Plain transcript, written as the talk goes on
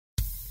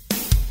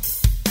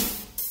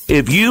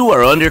If you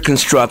are under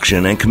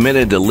construction and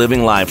committed to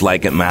living life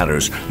like it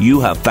matters, you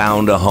have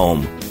found a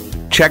home.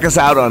 Check us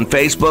out on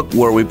Facebook,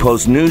 where we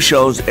post new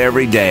shows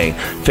every day,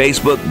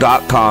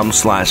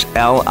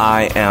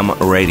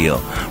 facebook.com/LIM radio.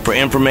 For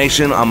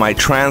information on my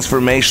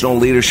transformational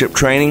leadership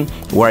training,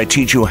 where I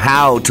teach you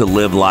how to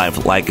live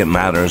life like it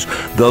matters,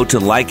 go to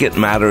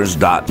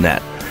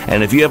likeitmatters.net.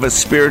 And if you have a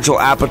spiritual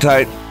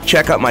appetite,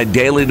 check out my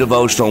daily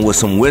devotional with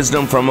some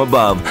wisdom from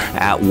above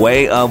at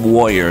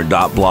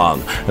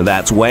wayofwarrior.blog.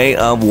 That's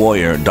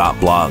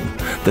wayofwarrior.blog.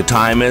 The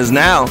time is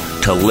now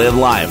to live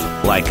life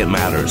like it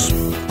matters.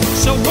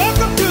 So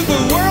welcome to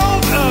the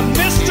world of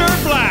Mr.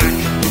 Black.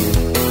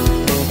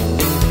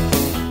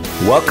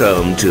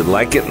 Welcome to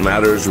Like It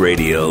Matters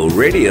Radio.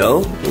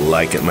 Radio,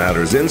 like it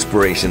matters,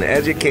 inspiration,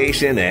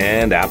 education,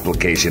 and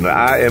application.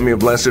 I am your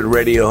blessed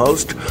radio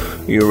host,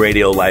 your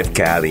radio life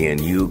caddy, and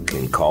you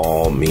can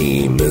call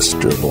me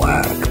Mr.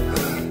 Black.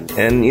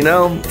 And you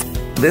know,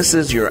 this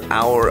is your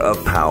hour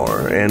of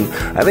power, and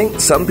I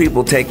think some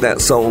people take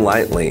that so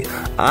lightly.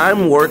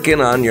 I'm working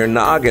on your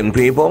noggin,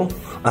 people.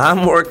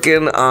 I'm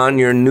working on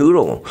your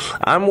noodle.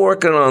 I'm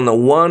working on the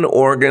one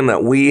organ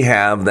that we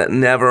have that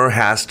never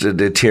has to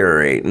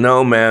deteriorate.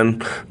 No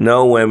men,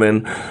 no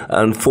women.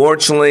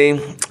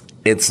 Unfortunately,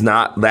 it's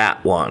not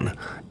that one.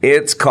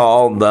 It's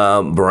called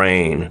the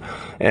brain.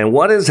 And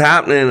what is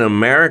happening in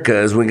America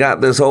is we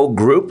got this whole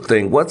group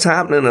thing. What's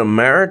happening in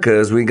America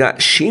is we got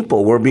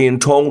sheeple. We're being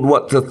told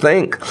what to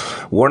think.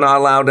 We're not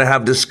allowed to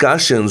have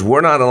discussions.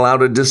 We're not allowed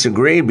to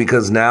disagree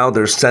because now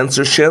there's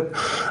censorship.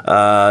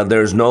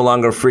 There's no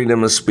longer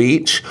freedom of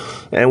speech.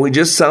 And we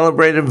just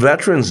celebrated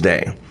Veterans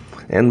Day.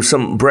 And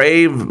some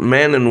brave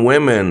men and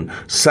women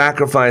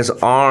sacrifice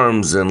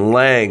arms and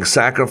legs,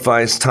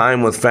 sacrifice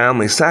time with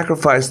family,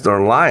 sacrifice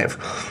their life,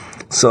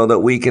 so that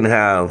we can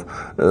have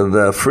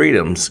the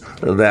freedoms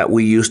that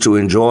we used to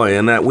enjoy,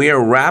 and that we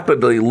are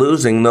rapidly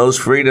losing those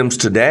freedoms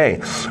today.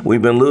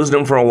 We've been losing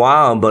them for a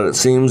while, but it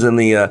seems in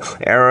the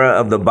era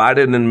of the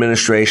Biden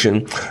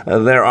administration,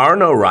 there are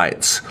no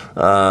rights,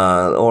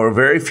 or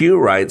very few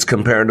rights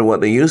compared to what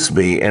they used to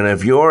be. And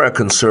if you're a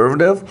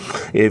conservative,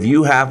 if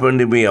you happen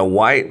to be a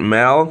white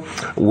male,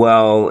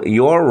 well,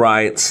 your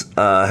rights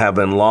have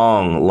been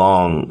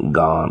long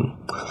gone.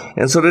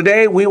 And so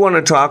today we want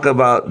to talk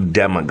about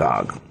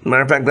demagogue.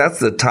 Matter of fact, that's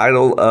the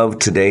title of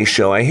today's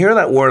show. I hear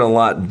that word a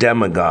lot,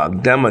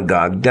 demagogue.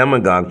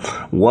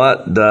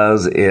 What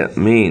does it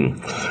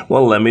mean?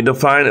 Well, let me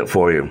define it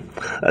for you.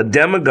 A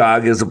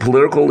demagogue is a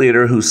political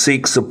leader who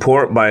seeks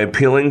support by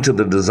appealing to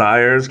the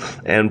desires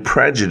and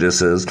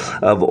prejudices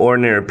of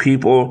ordinary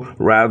people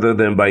rather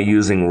than by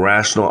using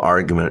rational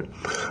argument.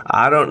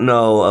 I don't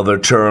know of a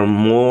term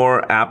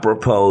more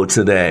apropos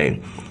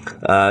today.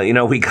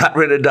 We got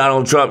rid of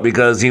Donald Trump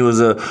because he was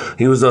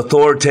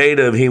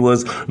authoritative, he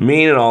was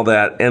mean and all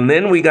that. And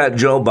then we got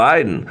Joe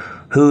Biden,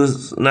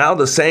 who's now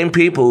the same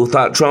people who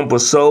thought Trump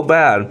was so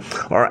bad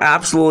are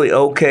absolutely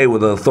okay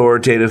with an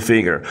authoritative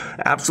figure,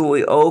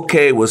 absolutely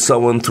okay with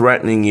someone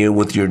threatening you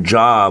with your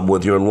job,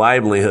 with your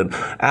livelihood,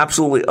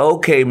 absolutely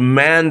okay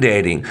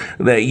mandating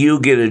that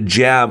you get a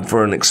jab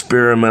for an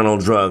experimental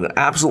drug,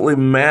 absolutely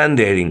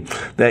mandating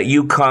that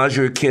you cause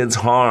your kids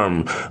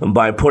harm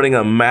by putting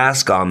a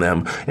mask on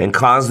them and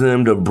causing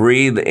them to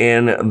breathe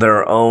in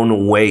their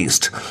own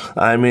waste.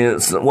 I mean,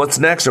 what's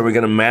next? Are we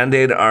going to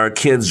mandate our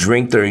kids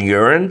drink their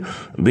urine?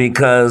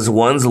 Because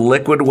one's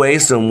liquid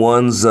waste and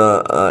one's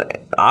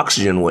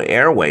oxygen,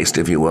 air waste,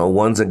 if you will.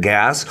 One's a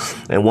gas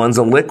and one's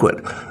a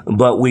liquid.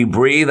 But we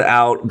breathe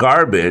out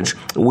garbage,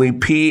 we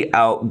pee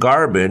out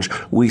garbage,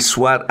 we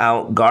sweat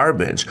out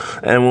garbage.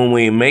 And when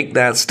we make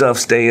that stuff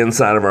stay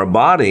inside of our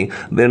body,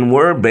 then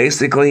we're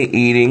basically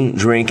eating,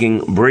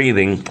 drinking,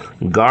 breathing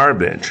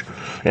garbage.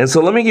 And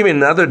so let me give you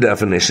another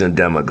definition of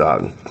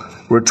demagogue.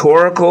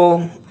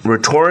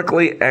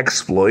 Rhetorically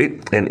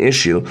exploit an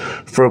issue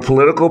for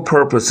political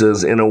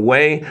purposes in a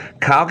way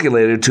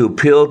calculated to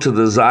appeal to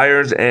the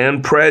desires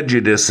and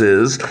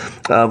prejudices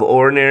of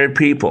ordinary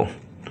people.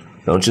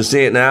 Don't you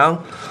see it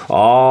now?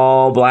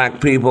 All black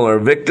people are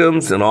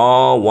victims and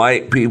all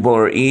white people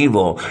are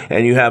evil,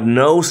 and you have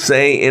no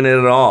say in it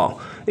at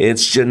all.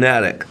 It's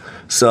genetic.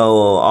 So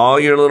all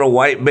your little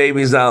white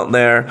babies out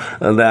there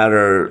that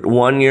are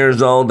 1 year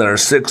old, that are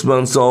 6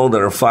 months old,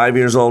 that are 5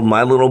 years old,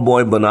 my little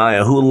boy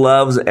Benaiah, who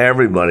loves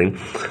everybody,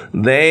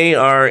 they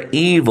are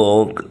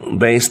evil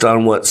based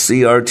on what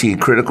CRT,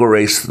 critical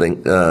race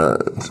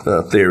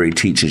theory,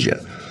 teaches you.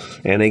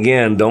 And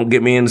again, don't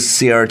get me into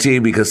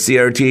CRT because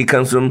CRT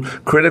comes from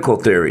critical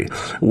theory,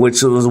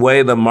 which was the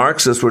way the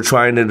Marxists were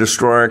trying to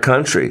destroy our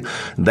country.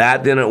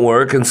 That didn't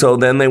work, and so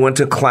then they went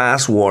to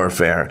class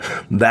warfare.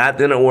 That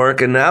didn't work,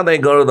 and now they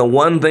go to the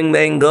one thing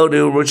they can go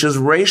to, which is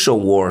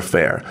racial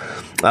warfare.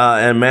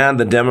 And man,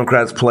 the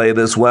Democrats play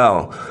this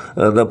well.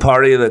 The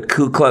party of the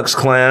Ku Klux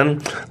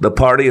Klan, the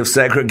party of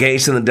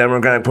segregation, the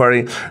Democratic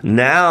Party,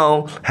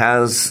 now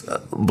has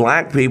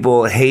black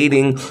people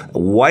hating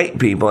white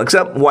people,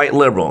 except white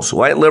liberals.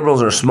 White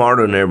liberals are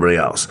smarter than everybody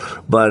else.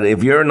 But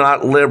if you're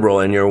not liberal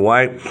and you're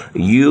white,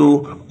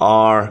 you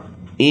are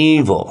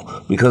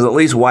evil, because at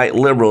least white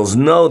liberals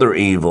know they're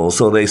evil,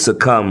 so they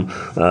succumb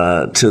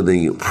to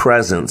the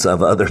presence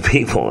of other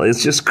people.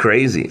 It's just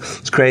crazy.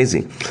 It's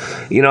crazy.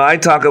 I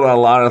talk about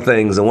a lot of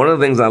things, and one of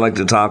the things I like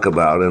to talk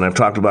about, and I've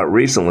talked about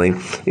recently,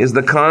 is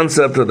the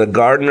concept of the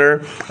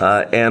gardener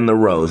and the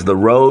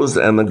rose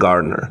and the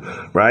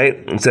gardener, right?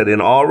 It said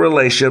in all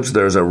relationships,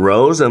 there's a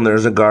rose and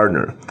there's a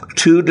gardener,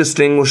 two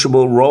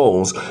distinguishable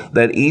roles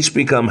that each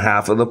become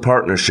half of the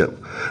partnership.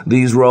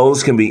 These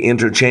roles can be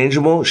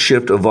interchangeable,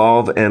 shift,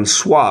 evolve, and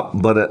swap,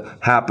 but it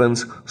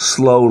happens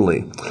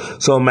slowly.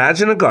 So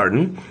imagine a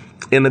garden.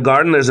 In the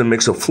garden, there's a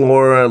mix of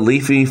flora,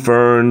 leafy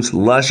ferns,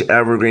 lush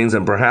evergreens,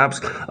 and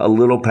perhaps a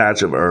little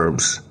patch of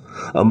herbs.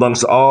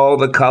 Amongst all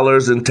the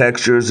colors and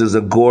textures is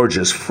a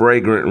gorgeous,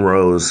 fragrant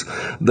rose.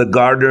 The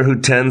gardener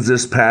who tends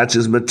this patch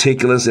is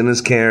meticulous in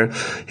his care.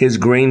 His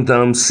green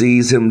thumb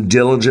sees him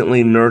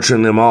diligently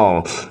nurturing them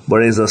all,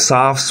 but is a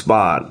soft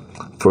spot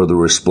for the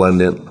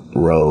resplendent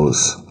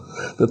rose.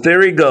 The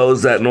theory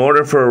goes that in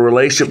order for a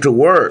relationship to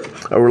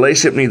work, a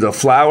relationship needs a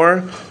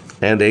flower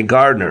and a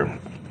gardener.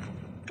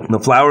 The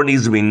flower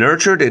needs to be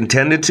nurtured and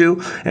tended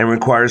to and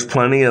requires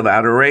plenty of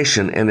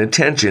adoration and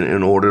attention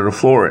in order to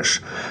flourish.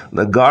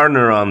 The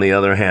gardener, on the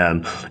other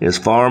hand, is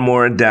far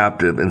more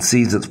adaptive and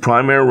sees its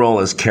primary role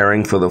as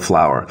caring for the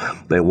flower.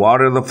 They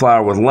water the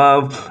flower with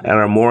love and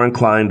are more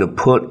inclined to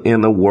put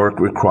in the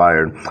work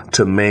required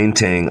to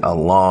maintain a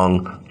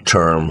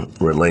long-term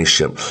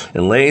relationship.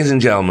 And ladies and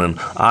gentlemen,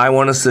 I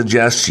want to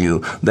suggest to you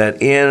that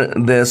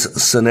in this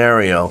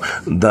scenario,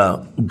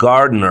 the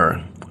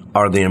gardener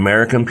are the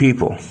American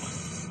people,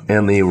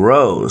 and the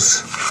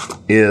rose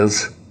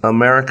is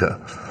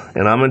America.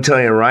 And I'm going to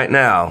tell you right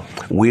now,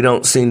 we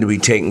don't seem to be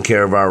taking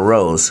care of our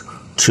rose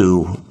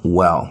too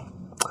well.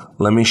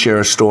 Let me share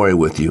a story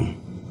with you.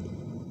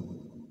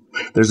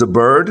 There's a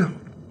bird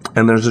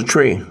and there's a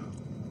tree.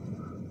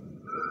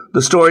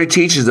 The story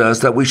teaches us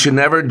that we should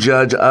never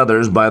judge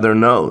others by their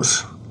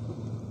nose.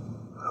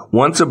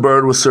 Once a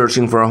bird was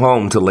searching for a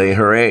home to lay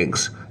her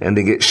eggs and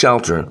to get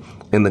shelter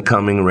in the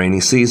coming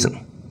rainy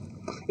season.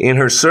 In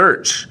her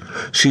search,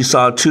 she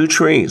saw two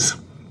trees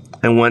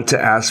and went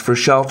to ask for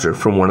shelter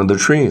from one of the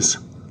trees.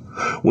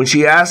 When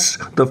she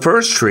asked the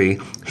first tree,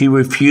 he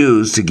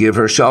refused to give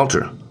her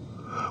shelter.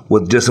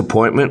 With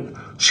disappointment,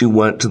 she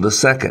went to the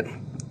second,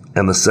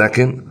 and the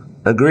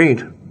second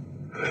agreed.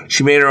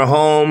 She made her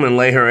home and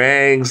lay her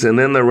eggs, and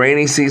then the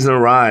rainy season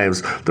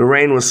arrives. The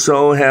rain was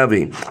so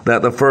heavy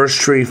that the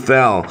first tree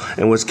fell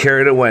and was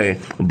carried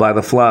away by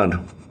the flood.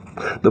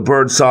 The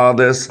bird saw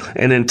this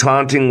and in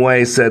taunting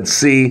way said,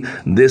 "See,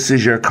 this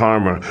is your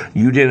karma.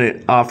 You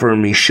didn't offer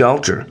me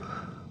shelter.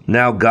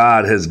 Now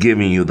God has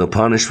given you the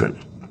punishment."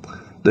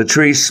 The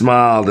tree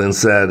smiled and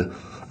said,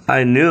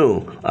 "I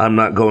knew I'm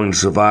not going to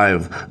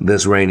survive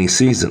this rainy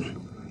season.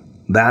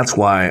 That's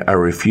why I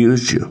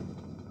refused you.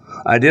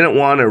 I didn't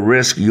want to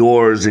risk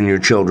yours and your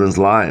children's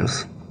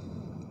lives."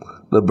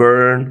 The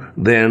bird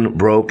then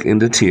broke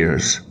into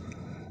tears.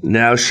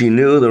 Now she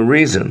knew the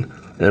reason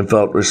and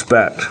felt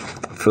respect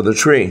for the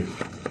tree.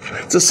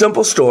 It's a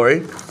simple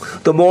story.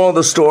 The moral of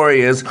the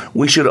story is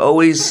we should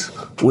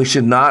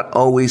not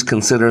always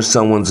consider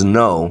someone's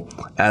no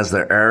as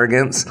their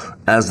arrogance,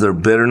 as their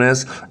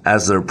bitterness,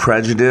 as their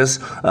prejudice,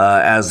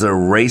 as their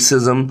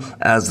racism,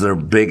 as their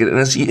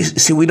bigotedness.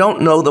 See, we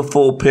don't know the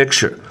full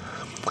picture.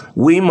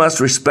 We must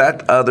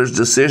respect others'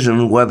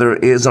 decision, whether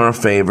it is in our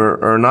favor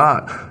or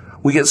not.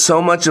 We get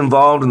so much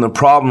involved in the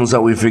problems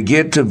that we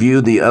forget to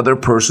view the other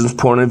person's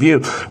point of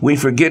view. We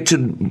forget to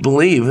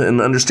believe and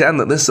understand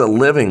that this is a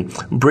living,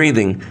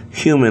 breathing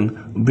human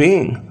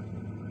being.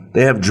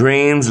 They have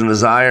dreams and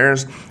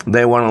desires.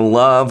 They want to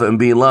love and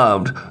be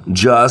loved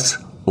just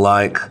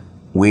like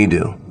we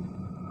do.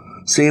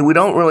 See, we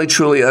don't really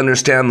truly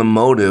understand the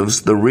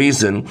motives, the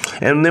reason,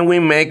 and then we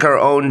make our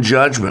own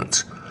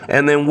judgments.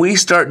 And then we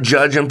start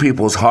judging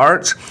people's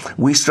hearts.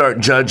 We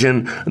start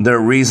judging their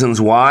reasons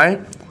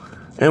why.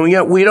 And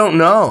yet we don't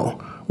know.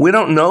 We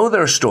don't know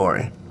their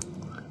story.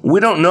 We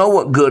don't know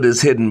what good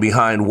is hidden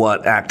behind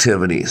what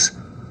activities.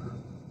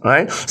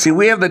 Right? See,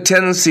 we have the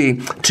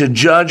tendency to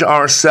judge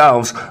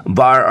ourselves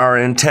by our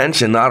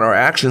intention, not our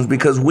actions,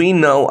 because we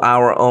know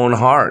our own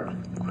heart.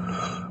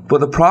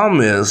 But the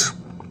problem is,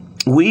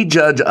 we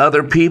judge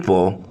other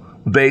people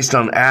based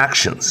on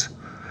actions,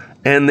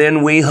 and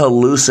then we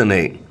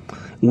hallucinate.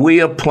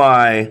 We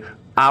apply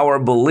our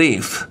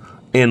belief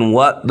in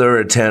what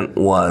their intent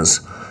was.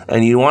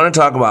 And you want to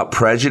talk about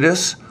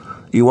prejudice?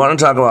 You want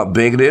to talk about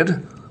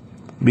bigoted?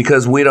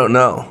 Because we don't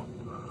know.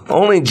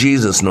 Only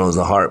Jesus knows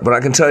the heart. But I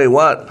can tell you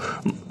what,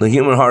 the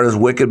human heart is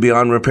wicked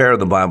beyond repair,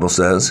 the Bible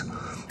says.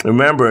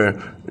 Remember,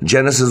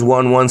 Genesis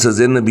 1:1 says,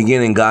 "In the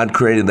beginning, God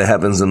created the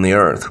heavens and the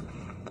earth."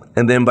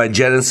 And then by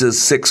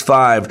Genesis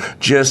 6:5,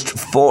 just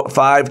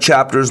 5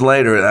 chapters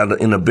later,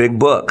 in a big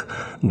book,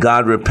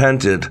 God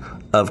repented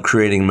of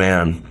creating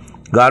man.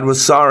 God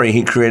was sorry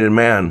he created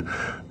man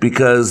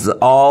because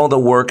all the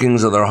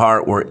workings of their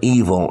heart were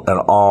evil at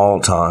all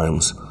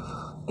times.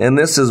 And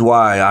this is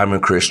why I'm a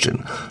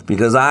Christian,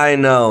 because I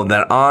know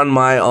that on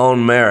my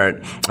own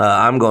merit,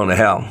 I'm going to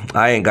hell.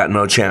 I ain't got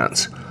no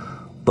chance.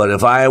 But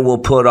if I will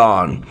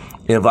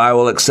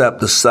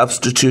accept the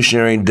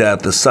substitutionary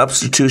death, the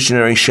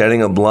substitutionary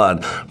shedding of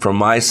blood for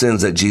my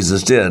sins that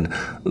Jesus did,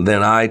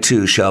 then I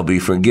too shall be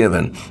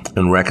forgiven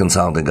and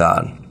reconciled to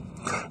God.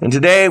 And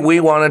today we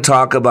want to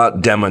talk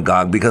about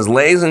demagogue, because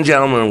ladies and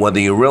gentlemen, whether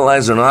you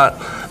realize or not,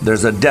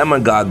 there's a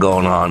demagogue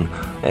going on,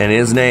 and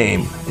his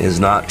name is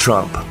not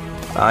Trump.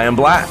 I am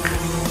Black,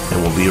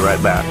 and we'll be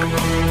right back.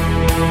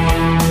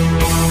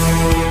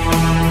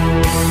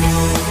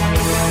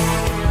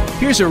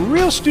 Here's a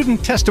real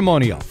student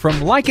testimonial from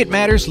Like It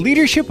Matters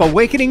Leadership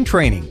Awakening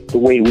Training. The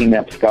way we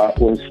met Scott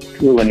was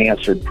through an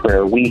answered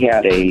prayer. We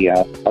had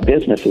a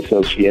business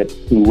associate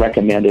who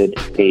recommended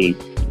a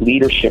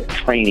leadership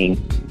training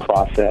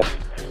process.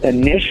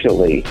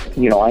 Initially,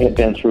 I had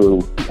been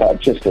through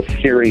just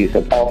a series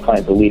of all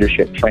kinds of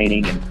leadership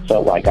training and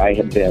felt like I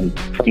had been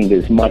trained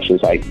as much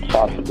as I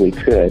possibly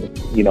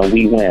could.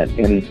 We went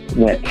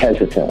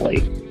hesitantly.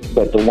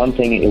 But the one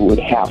thing, it would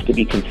have to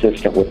be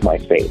consistent with my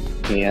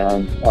faith.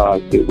 And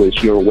it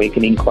was your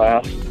awakening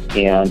class.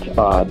 And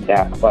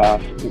that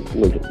class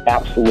was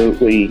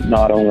absolutely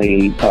not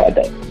only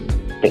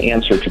the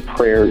answer to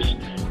prayers,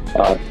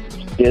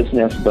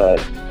 business,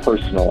 but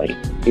personally.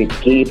 It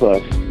gave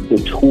us the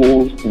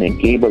tools and it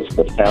gave us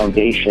the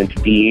foundation to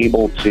be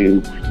able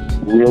to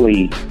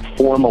really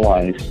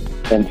formalize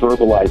and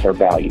verbalize our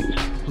values.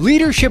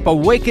 Leadership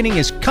Awakening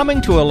is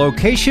coming to a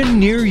location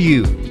near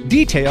you.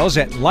 Details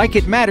at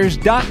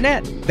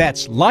likeitmatters.net.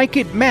 That's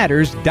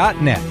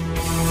likeitmatters.net.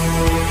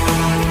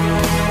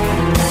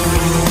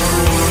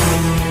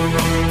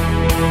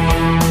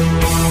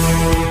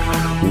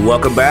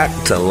 Welcome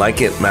back to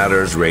Like It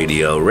Matters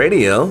Radio.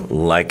 Radio,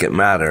 like it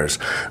matters.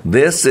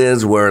 This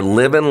is where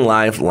living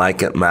life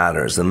like it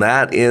matters, and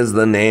that is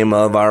the name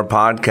of our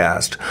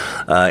podcast.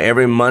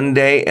 Every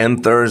Monday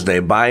and Thursday,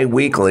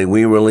 bi-weekly,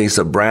 we release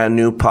a brand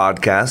new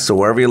podcast. So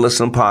wherever you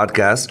listen to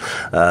podcasts,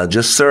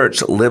 just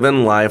search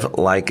Living Life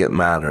Like It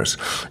Matters.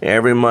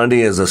 Every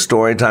Monday is a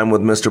story time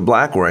with Mr.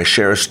 Black, where I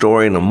share a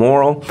story and a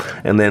moral,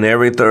 and then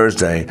every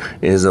Thursday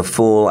is a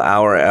full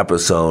hour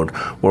episode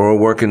where we're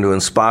working to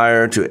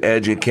inspire, to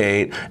educate,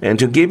 and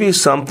to give you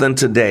something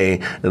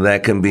today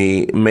that can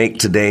make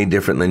today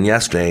different than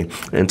yesterday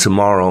and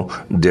tomorrow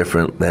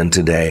different than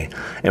today.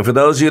 And for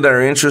those of you that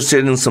are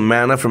interested in some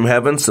manna from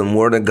heaven, some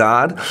Word of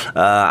God,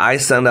 I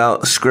send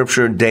out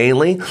scripture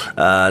daily,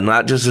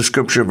 not just a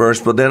scripture verse,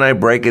 but then I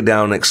break it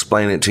down and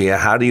explain it to you.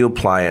 How do you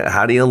apply it?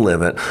 How do you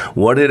live it?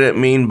 What did it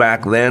mean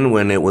back then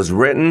when it was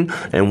written?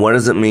 And what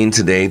does it mean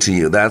today to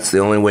you? That's the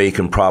only way you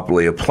can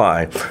properly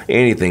apply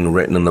anything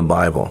written in the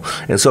Bible.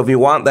 And so if you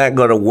want that,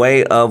 go to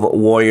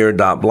wayofwarrior.blog,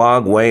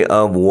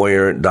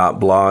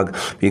 wayofwarrior.blog.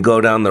 If you go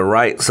down the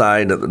right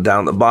side,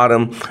 down the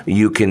bottom,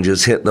 you can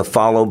just hit the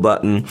follow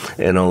button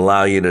and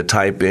allow you to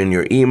type in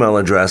your email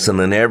address. And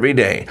then every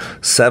day,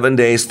 7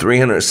 days,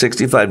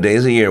 365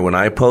 days a year, when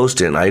I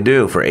post it, and I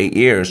do for 8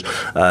 years,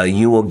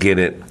 you will get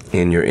it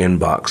in your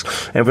inbox.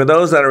 And for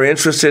those that are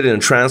interested in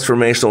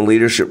transformational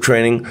leadership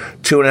training,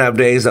 2.5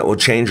 days that will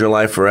change your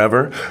life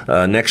forever.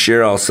 Next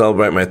year, I'll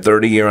celebrate my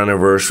 30-year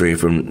anniversary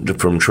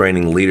from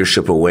training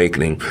Leadership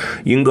Awakening.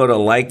 You can go to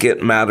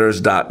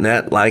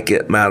likeitmatters.net,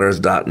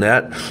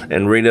 likeitmatters.net,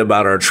 and read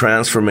about our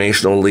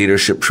transformational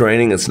leadership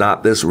training. It's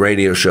not this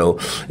radio show.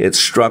 It's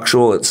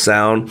structural, it's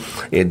sound.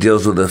 It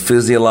deals with the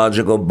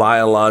physiological,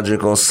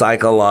 biological,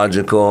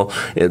 psychological.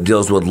 It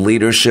deals with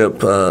leadership,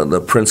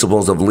 the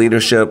principles of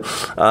leadership.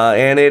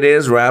 And it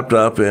is wrapped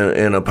up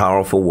in a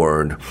powerful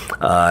word.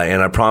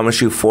 And I promise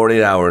you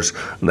 48 hours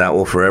that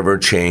will forever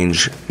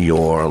change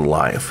your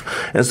life.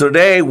 And so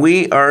today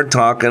we are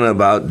talking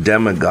about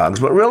demagogues,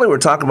 but really we're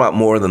talking about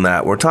more than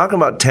that. We're talking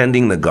about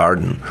tending the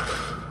garden.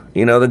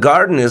 The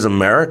garden is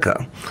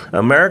America.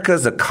 America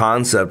is a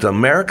concept.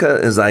 America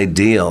is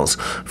ideals.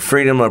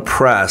 Freedom of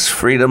press,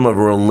 freedom of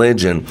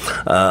religion,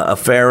 a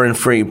fair and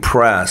free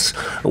press.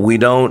 We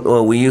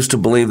used to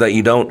believe that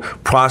you don't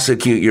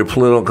prosecute your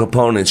political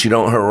opponents. You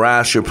don't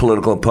harass your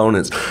political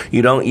opponents.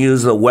 You don't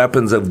use the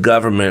weapons of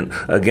government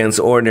against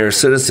ordinary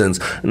citizens.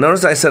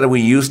 Notice I said that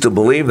we used to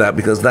believe that,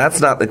 because that's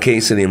not the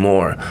case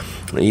anymore.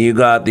 You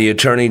got the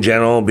Attorney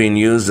General being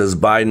used as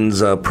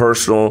Biden's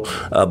personal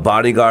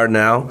bodyguard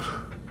now,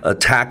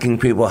 attacking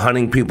people,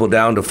 hunting people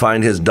down to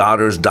find his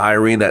daughter's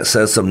diary that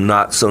says some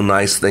not so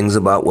nice things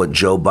about what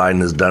Joe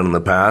Biden has done in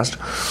the past.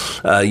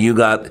 You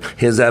got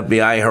his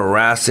FBI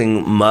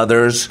harassing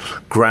mothers,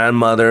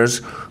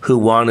 grandmothers who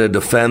want to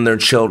defend their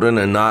children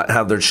and not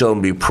have their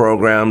children be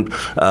programmed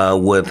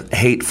with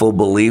hateful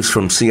beliefs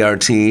from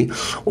CRT,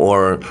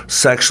 or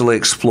sexually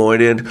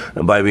exploited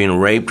by being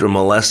raped or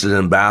molested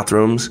in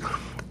bathrooms.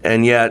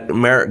 And yet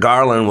Merrick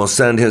Garland will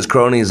send his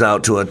cronies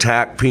out to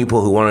attack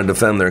people who want to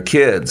defend their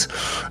kids.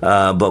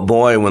 But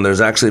boy, when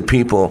there's actually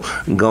people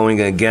going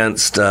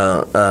against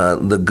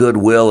the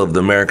goodwill of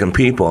the American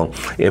people,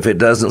 if it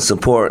doesn't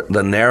support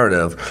the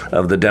narrative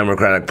of the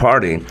Democratic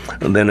Party,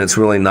 then it's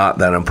really not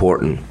that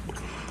important.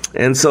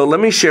 And so let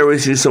me share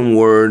with you some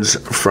words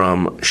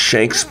from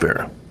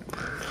Shakespeare.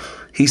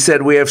 He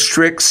said, "We have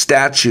strict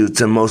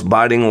statutes and most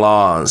biting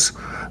laws,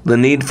 the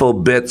needful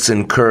bits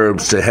and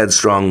curbs to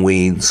headstrong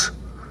weeds,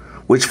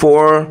 which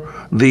for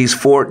these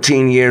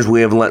 14 years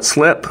we have let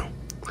slip,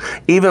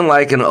 even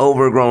like an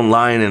overgrown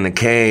lion in a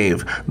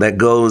cave that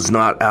goes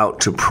not out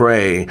to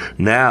prey,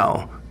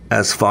 now,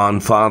 as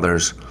fond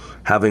fathers,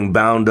 having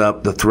bound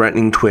up the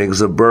threatening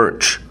twigs of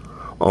birch,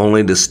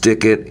 only to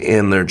stick it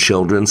in their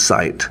children's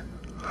sight.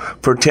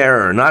 For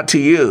terror, not to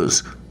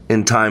use,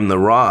 in time the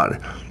rod,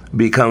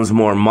 becomes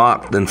more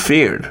mocked than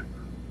feared.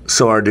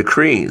 So our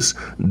decrees,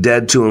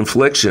 dead to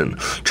infliction,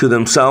 to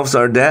themselves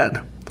are dead.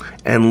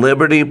 And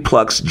liberty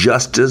plucks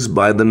justice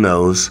by the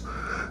nose.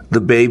 The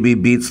baby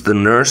beats the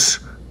nurse,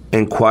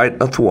 and quite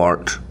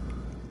athwart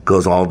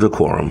goes all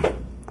decorum."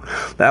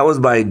 That was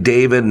by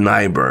David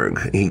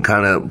Nyberg. He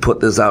kind of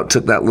put this out,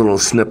 took that little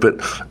snippet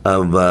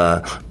of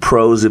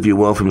prose, if you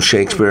will, from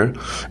Shakespeare.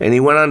 And he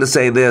went on to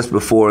say this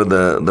before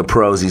the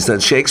prose. He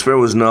said, "Shakespeare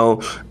was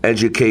no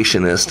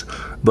educationist,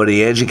 but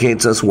he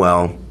educates us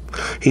well.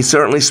 He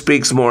certainly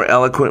speaks more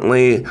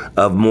eloquently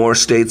of more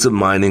states of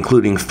mind,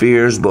 including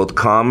fears both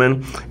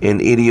common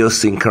and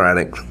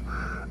idiosyncratic,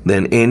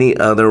 than any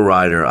other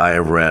writer I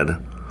have read.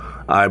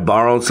 I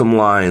borrowed some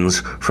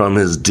lines from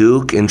his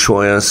Duke and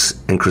Troilus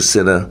and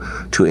Cressida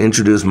to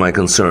introduce my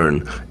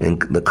concern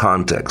in the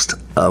context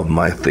of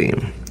my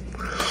theme."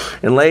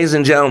 And ladies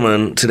and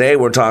gentlemen, today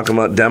we're talking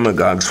about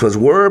demagogues because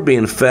we're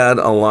being fed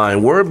a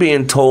line. We're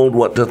being told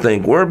what to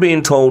think. We're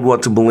being told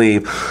what to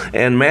believe.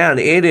 And man,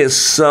 it is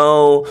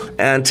so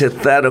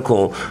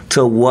antithetical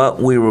to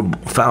what we were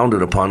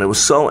founded upon. It was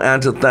so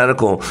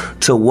antithetical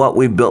to what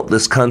we built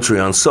this country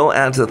on. So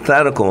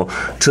antithetical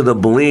to the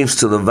beliefs,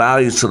 to the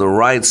values, to the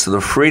rights, to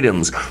the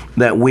freedoms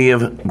that we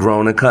have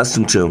grown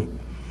accustomed to.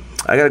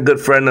 I got a good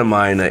friend of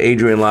mine,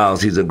 Adrian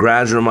Lyles. He's a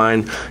graduate of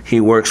mine.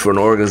 He works for an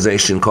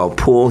organization called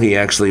Pool. He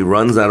actually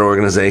runs that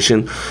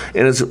organization.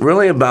 And it's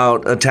really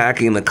about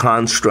attacking the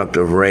construct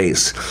of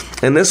race.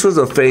 And this was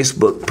a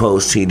Facebook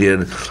post he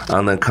did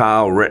on the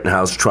Kyle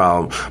Rittenhouse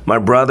trial. My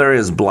brother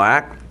is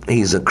black.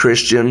 He's a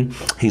Christian.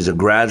 He's a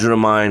graduate of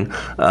mine,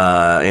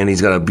 and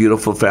he's got a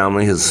beautiful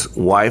family. His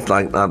wife,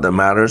 like not that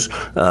matters,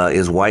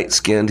 is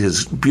white-skinned.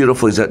 He's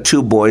beautiful. He's got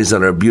 2 boys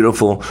that are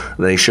beautiful.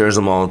 That he shares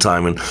them all the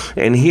time.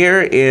 And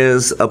here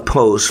is a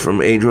post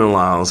from Adrian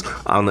Lyles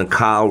on the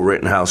Kyle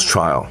Rittenhouse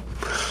trial.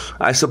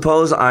 "I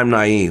suppose I'm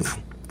naive.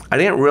 I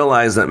didn't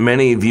realize that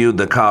many viewed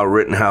the Kyle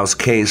Rittenhouse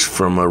case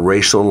from a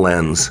racial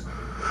lens.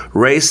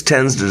 Race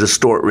tends to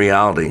distort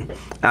reality.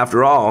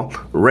 After all,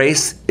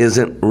 race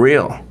isn't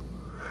real.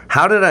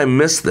 How did I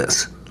miss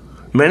this?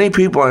 Many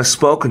people I've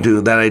spoken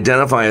to that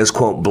identify as,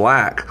 quote,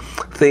 black,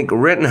 think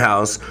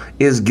Rittenhouse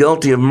is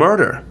guilty of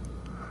murder.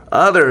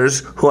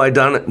 Others who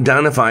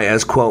identify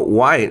as, quote,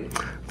 white,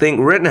 think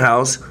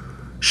Rittenhouse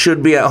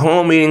should be at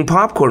home eating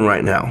popcorn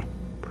right now.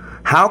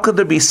 How could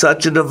there be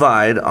such a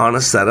divide on a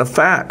set of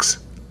facts?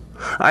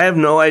 I have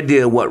no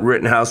idea what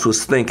Rittenhouse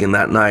was thinking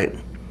that night.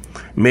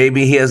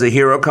 Maybe he has a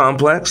hero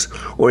complex,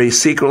 or he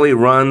secretly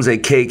runs a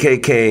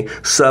KKK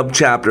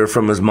sub-chapter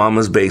from his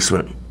mama's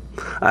basement.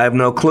 I have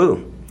no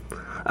clue.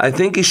 I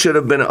think he should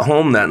have been at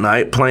home that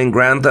night playing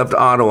Grand Theft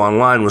Auto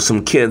online with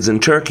some kids in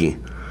Turkey.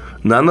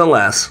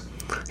 Nonetheless,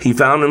 he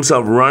found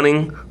himself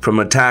running from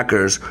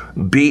attackers,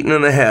 beaten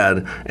in the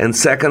head, and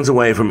seconds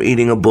away from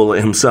eating a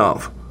bullet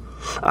himself.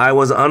 I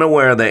was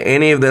unaware that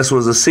any of this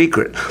was a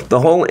secret. The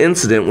whole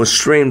incident was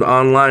streamed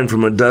online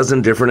from a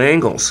dozen different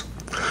angles.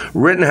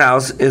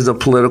 Rittenhouse is a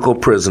political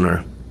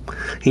prisoner.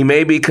 He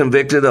may be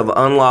convicted of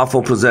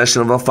unlawful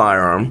possession of a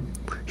firearm.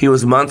 He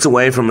was months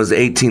away from his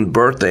 18th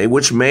birthday,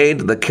 which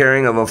made the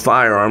carrying of a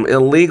firearm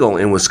illegal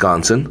in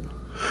Wisconsin.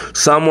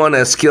 Someone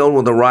as skilled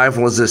with a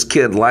rifle as this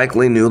kid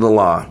likely knew the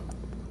law.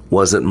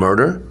 Was it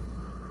murder?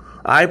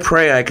 I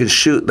pray I could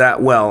shoot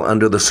that well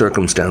under the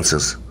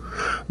circumstances.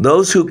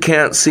 Those who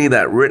can't see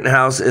that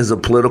Rittenhouse is a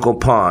political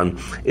pawn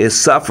is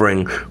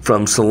suffering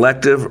from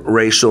selective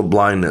racial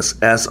blindness,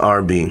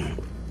 SRB.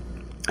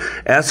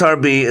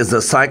 SRB is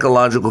a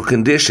psychological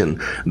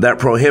condition that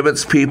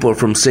prohibits people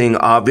from seeing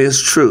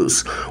obvious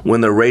truths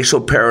when their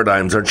racial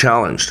paradigms are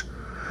challenged.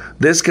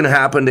 This can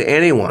happen to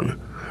anyone.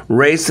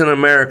 Race in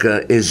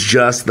America is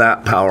just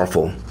that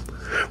powerful.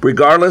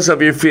 Regardless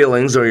of your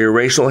feelings or your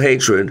racial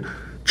hatred,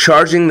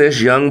 charging this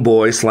young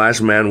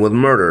boy/man with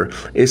murder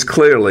is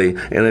clearly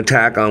an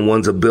attack on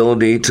one's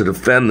ability to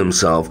defend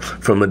themselves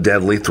from a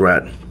deadly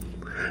threat.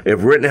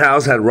 If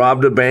Rittenhouse had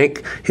robbed a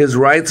bank, his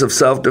rights of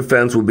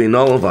self-defense would be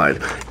nullified.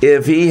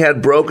 If he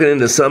had broken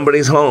into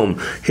somebody's home,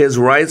 his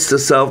rights to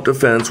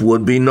self-defense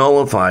would be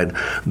nullified.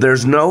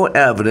 There's no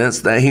evidence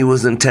that he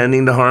was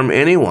intending to harm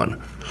anyone.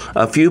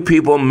 A few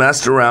people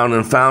messed around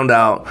and found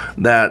out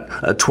that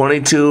a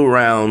 22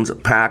 rounds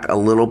pack a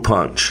little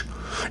punch.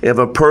 If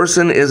a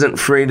person isn't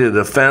free to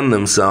defend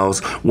themselves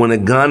when a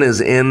gun is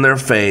in their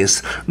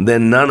face,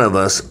 then none of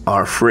us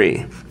are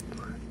free.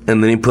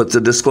 And then he puts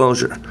a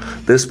disclosure.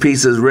 This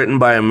piece is written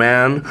by a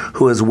man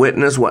who has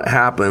witnessed what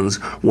happens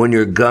when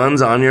your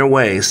gun's on your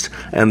waist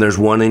and there's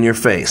one in your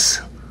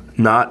face.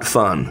 not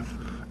fun.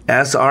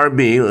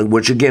 SRB,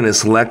 which again is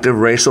selective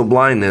racial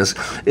blindness,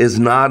 is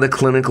not a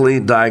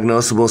clinically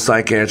diagnosable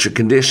psychiatric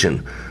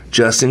condition,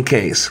 just in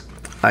case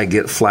I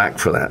get flack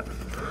for that.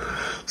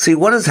 See,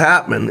 what has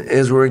happened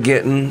is we're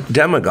getting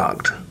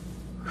demagogued.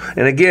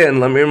 And again,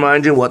 let me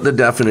remind you what the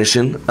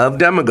definition of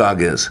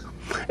demagogue is.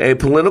 A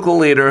political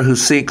leader who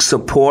seeks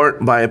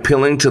support by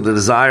appealing to the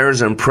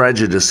desires and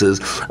prejudices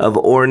of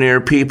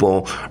ordinary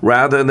people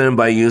rather than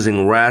by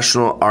using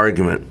rational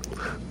argument.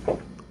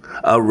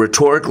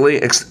 Rhetorically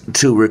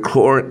exploit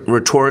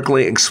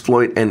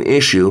an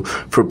issue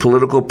for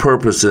political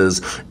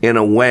purposes in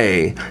a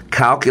way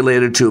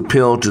calculated to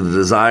appeal to the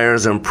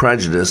desires and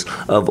prejudice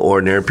of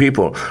ordinary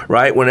people,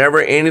 right? Whenever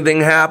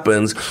anything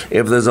happens,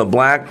 if there's a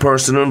black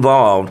person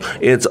involved,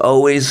 it's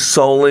always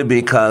solely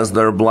because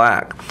they're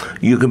black.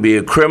 You can be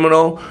a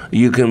criminal,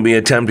 you can be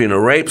attempting to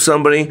rape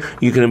somebody,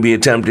 you can be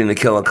attempting to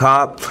kill a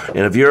cop,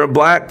 and if you're a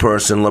black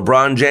person,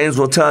 LeBron James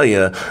will tell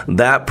you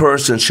that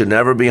person should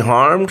never be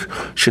harmed,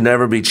 should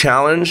never be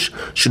challenged,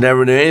 should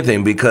never do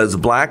anything, because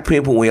black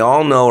people, we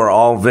all know, are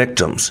all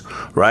victims,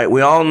 right?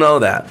 We all know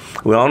that.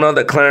 We all know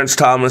that Clarence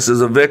Thomas is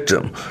a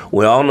victim.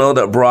 We all know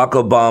that Barack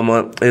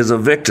Obama is a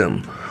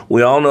victim.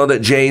 We all know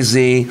that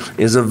Jay-Z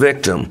is a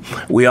victim.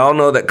 We all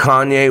know that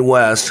Kanye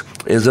West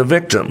is a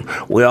victim.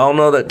 We all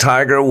know that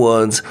Tiger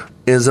Woods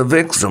is a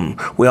victim.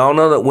 We all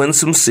know that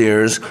Winsome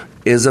Sears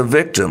is a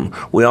victim.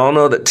 We all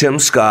know that Tim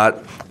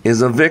Scott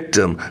is a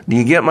victim. Do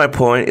you get my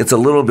point? It's a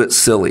little bit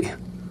silly.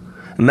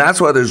 And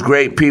that's why there's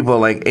great people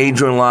like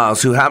Adrian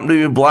Lyles, who happen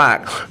to be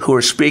black, who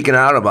are speaking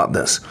out about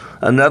this.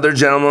 Another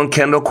gentleman,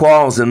 Kendall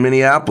Qualls in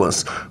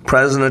Minneapolis,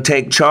 president of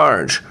Take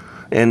Charge.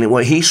 And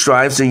what he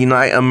strives to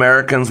unite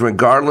Americans,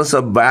 regardless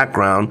of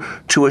background,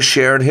 to a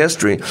shared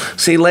history.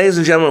 See, ladies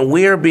and gentlemen,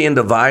 we are being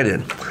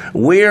divided.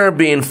 We are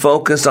being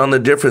focused on the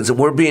difference.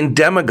 We're being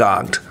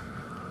demagogued.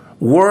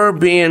 We're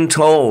being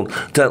told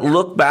to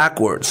look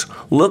backwards.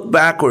 Look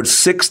backwards.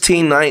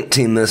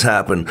 1619 this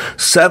happened.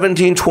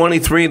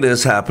 1723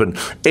 this happened.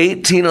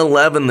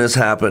 1811 this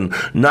happened.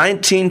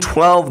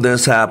 1912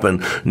 this happened.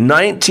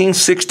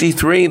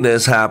 1963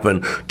 this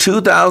happened.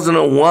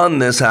 2001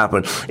 this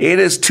happened. It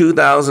is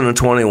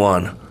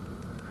 2021.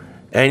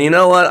 And you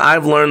know what?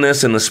 I've learned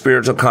this in the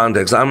spiritual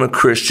context. I'm a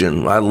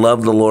Christian. I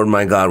love the Lord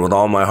my God with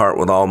all my heart,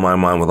 with all my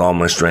mind, with all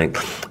my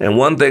strength. And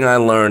one thing I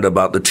learned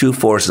about the two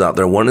forces out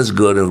there, one is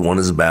good and one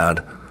is bad.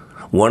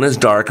 One is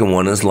dark and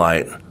one is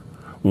light.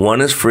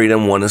 One is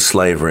freedom, one is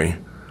slavery.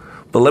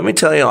 But let me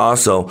tell you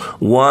also,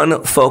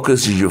 one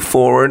focuses you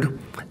forward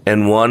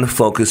and one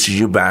focuses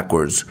you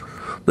backwards.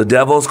 The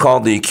devil is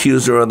called the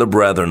accuser of the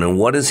brethren. And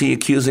what is he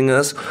accusing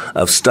us?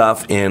 Of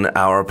stuff in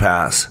our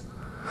past.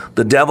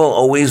 The devil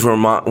always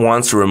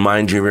wants to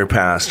remind you of your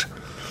past.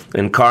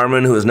 And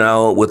Carmen, who is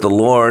now with the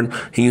Lord,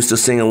 he used to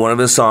sing in one of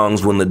his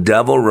songs, when the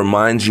devil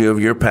reminds you of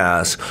your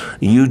past,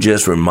 you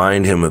just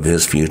remind him of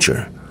his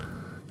future.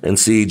 And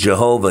see,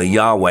 Jehovah,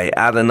 Yahweh,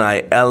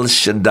 Adonai, El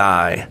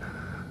Shaddai,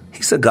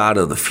 he's the God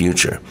of the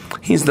future.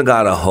 He's the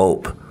God of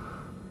hope.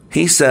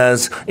 He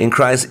says in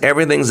Christ,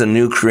 everything's a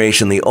new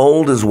creation. The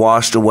old is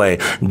washed away.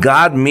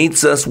 God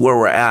meets us where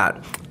we're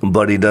at,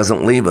 but he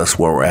doesn't leave us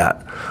where we're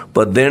at.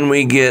 But then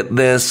we get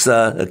this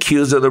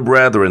accuser of the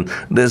brethren,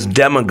 this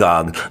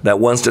demagogue that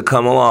wants to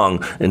come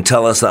along and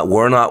tell us that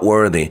we're not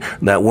worthy,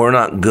 that we're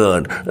not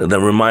good, that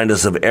remind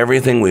us of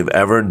everything we've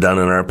ever done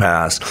in our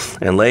past.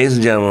 And ladies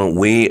and gentlemen,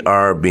 we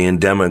are being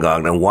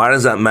demagogued. And why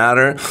does that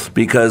matter?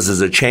 Because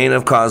there's a chain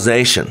of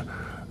causation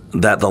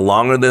that the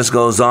longer this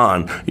goes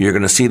on, you're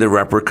going to see the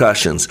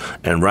repercussions.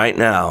 And right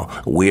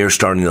now, we are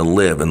starting to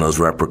live in those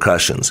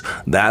repercussions.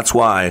 That's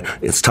why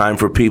it's time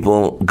for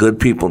people, good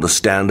people, to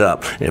stand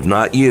up. If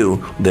not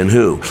you, then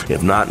who?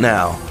 If not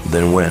now,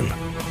 then when?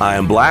 I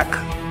am Black.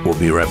 We'll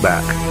be right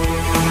back.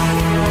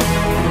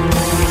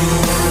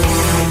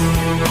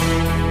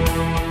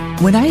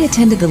 When I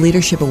attended the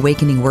Leadership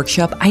Awakening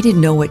workshop, I didn't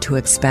know what to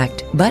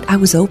expect, but I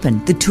was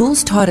open. The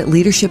tools taught at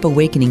Leadership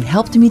Awakening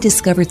helped me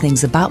discover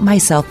things about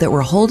myself that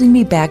were holding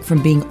me back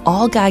from being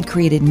all God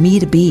created me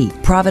to be.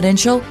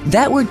 Providential?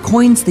 That word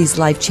coins these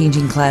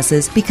life-changing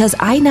classes because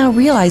I now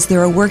realize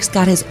there are works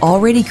God has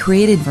already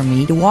created for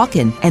me to walk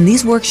in, and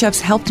these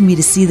workshops helped me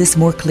to see this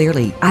more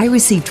clearly. I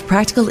received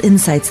practical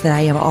insights that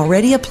I am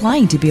already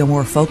applying to be a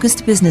more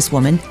focused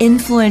businesswoman,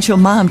 influential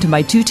mom to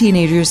my 2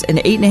 teenagers, an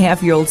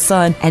 8.5-year-old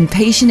son, and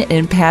patient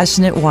and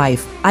passionate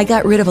wife. I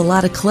got rid of a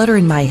lot of clutter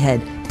in my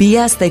head.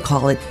 BS, they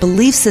call it,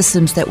 belief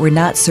systems that were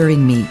not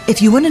serving me. If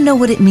you want to know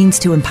what it means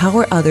to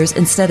empower others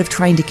instead of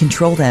trying to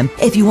control them,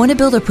 if you want to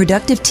build a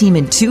productive team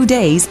in 2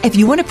 days, if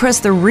you want to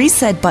press the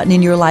reset button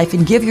in your life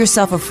and give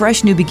yourself a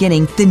fresh new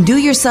beginning, then do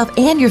yourself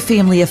and your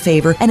family a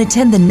favor and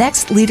attend the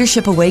next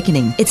Leadership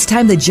Awakening. It's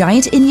time the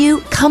giant in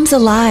you comes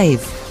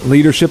alive.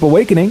 Leadership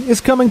Awakening is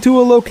coming to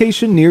a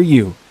location near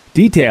you.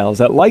 Details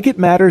at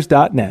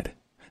likeitmatters.net.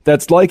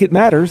 That's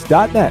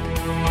likeitmatters.net.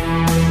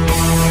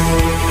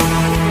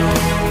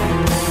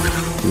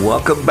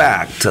 Welcome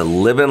back to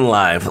Living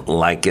Life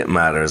Like It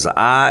Matters.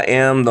 I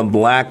am the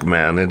Black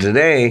Man, and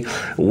today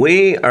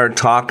we are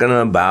talking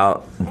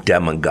about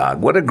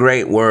demagogue. What a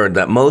great word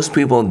that most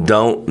people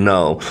don't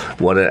know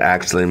what it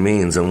actually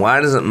means. And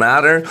why does it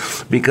matter?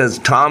 Because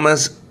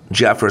Thomas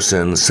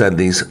Jefferson said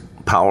these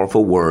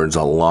powerful words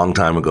a long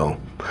time ago.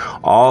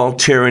 All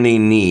tyranny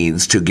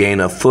needs to gain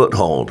a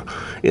foothold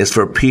is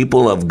for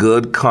people of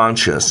good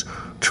conscience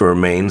to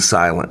remain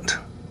silent.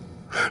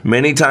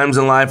 Many times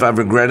in life, I've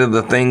regretted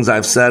the things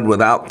I've said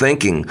without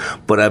thinking,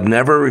 but I've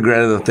never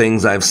regretted the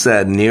things I've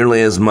said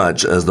nearly as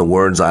much as the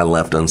words I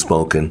left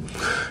unspoken.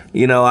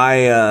 You know,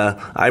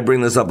 I bring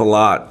this up a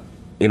lot.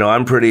 You know,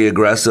 I'm pretty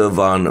aggressive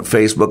on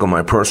Facebook on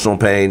my personal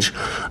page.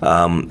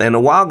 And a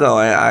while ago,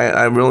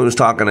 I really was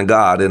talking to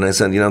God, and I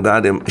said, you know,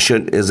 God,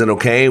 is it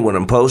okay when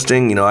I'm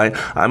posting? You know,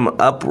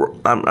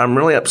 I'm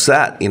really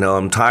upset. You know,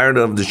 I'm tired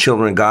of the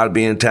children of God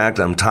being attacked.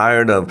 I'm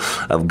tired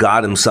of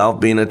God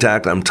himself being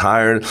attacked. I'm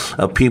tired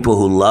of people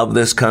who love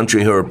this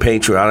country, who are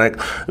patriotic,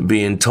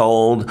 being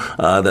told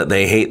that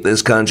they hate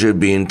this country,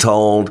 being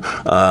told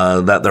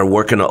that they're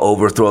working to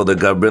overthrow the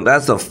government.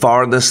 That's the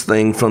farthest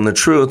thing from the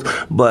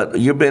truth. But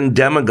you've been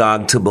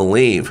demagogue to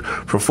believe.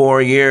 For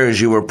 4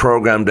 years, you were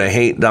programmed to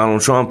hate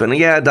Donald Trump. And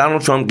yeah,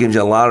 Donald Trump gives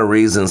you a lot of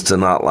reasons to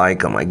not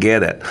like him. I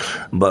get it.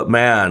 But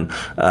man,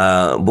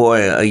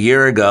 a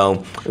year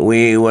ago,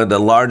 we were the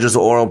largest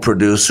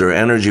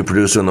energy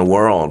producer in the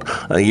world.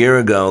 A year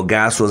ago,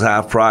 gas was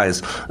half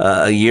price.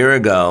 A year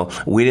ago,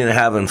 we didn't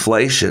have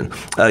inflation.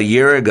 A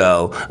year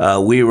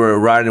ago, we were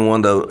riding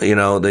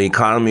the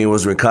economy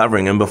was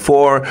recovering. And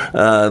before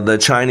the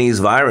Chinese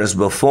virus,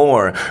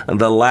 before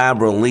the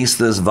lab released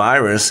this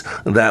virus,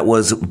 that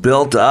was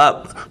built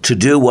up to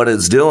do what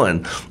it's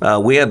doing.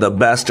 We had the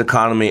best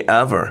economy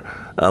ever.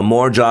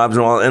 More jobs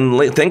and all.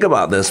 And think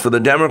about this. For the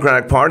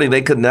Democratic Party,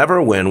 they could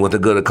never win with a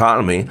good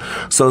economy.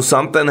 So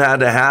something had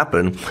to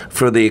happen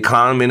for the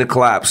economy to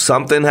collapse.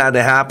 Something had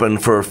to happen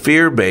for a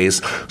fear base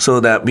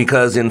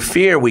because in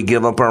fear, we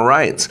give up our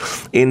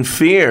rights. In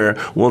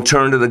fear, we'll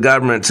turn to the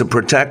government to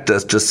protect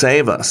us, to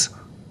save us.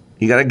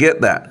 You got to get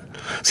that.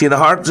 See, the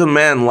hearts of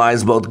men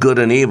lies both good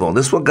and evil.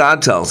 This is what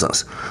God tells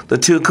us. The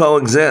two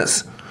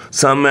coexist.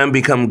 Some men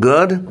become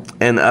good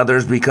and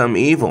others become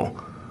evil.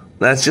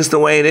 That's just the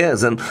way it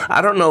is. And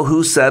I don't know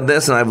who said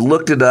this, and I've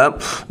looked it up.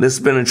 This has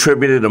been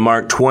attributed to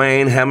Mark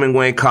Twain,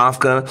 Hemingway,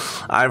 Kafka.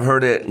 I've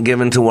heard it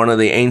given to one of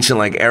the ancient,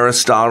 like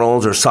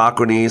Aristotle or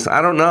Socrates.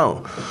 I don't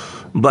know.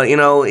 But, you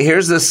know,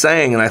 here's this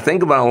saying, and I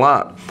think about it a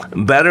lot.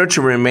 Better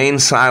to remain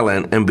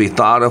silent and be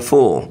thought a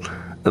fool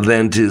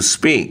than to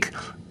speak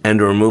and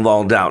to remove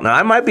all doubt. Now,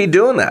 I might be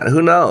doing that.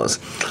 Who knows?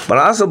 But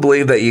I also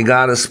believe that you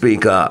got to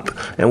speak up.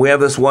 And we have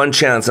this one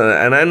chance.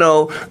 And I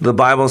know the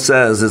Bible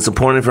says it's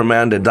appointed for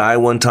man to die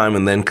one time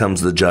and then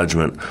comes the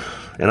judgment.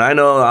 And I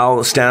know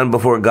I'll stand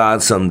before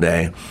God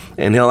someday,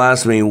 and he'll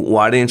ask me,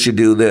 why didn't you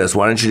do this?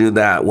 Why didn't you do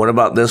that? What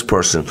about this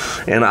person?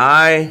 And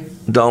I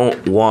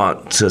don't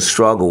want to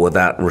struggle with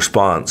that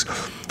response.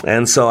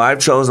 And so I've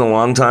chosen a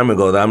long time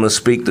ago that I'm going to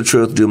speak the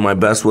truth, do my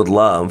best with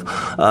love.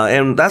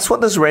 And that's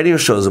what this radio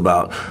show is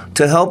about,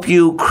 to help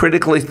you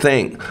critically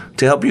think,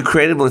 to help you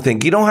creatively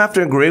think. You don't have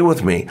to agree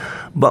with me,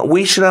 but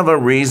we should have a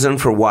reason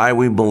for why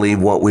we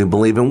believe what we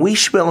believe, and we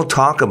should be able to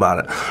talk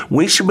about it.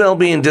 We should be able to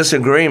be in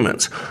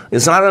disagreements.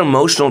 It's not an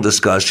emotional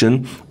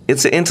discussion.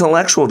 It's an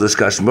intellectual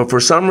discussion, but for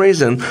some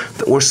reason,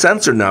 we're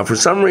censored now. For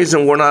some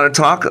reason, we're not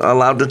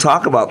allowed to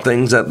talk about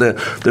things that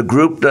the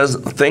group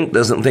doesn't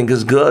think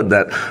is good,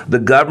 that the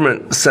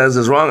government says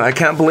is wrong. I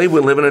can't believe we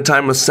live in a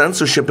time of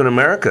censorship in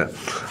America.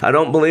 I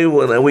don't believe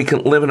that we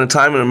can live in a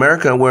time in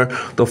America where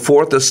the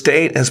fourth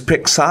estate has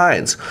picked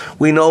sides.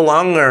 We no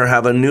longer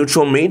have a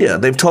neutral media.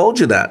 They've told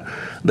you that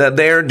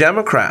they are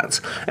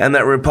Democrats, and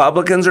that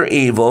Republicans are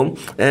evil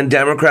and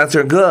Democrats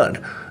are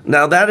good.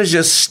 Now, that is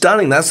just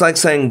stunning. That's like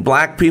saying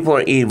black people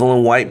are evil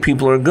and white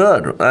people are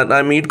good.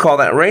 I mean, you'd call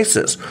that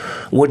racist.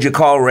 Would you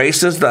call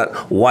racist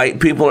that white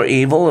people are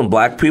evil and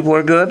black people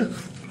are good?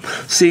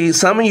 See,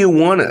 some of you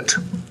want it.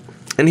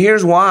 And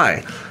here's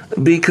why.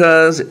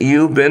 Because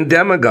you've been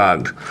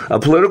demagogued. A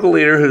political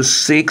leader who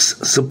seeks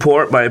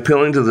support by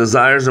appealing to the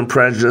desires and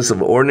prejudice of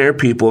ordinary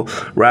people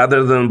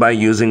rather than by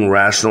using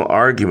rational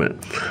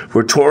argument.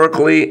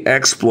 Rhetorically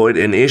exploit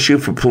an issue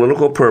for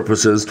political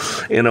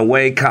purposes in a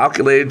way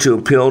calculated to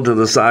appeal to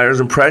desires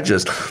and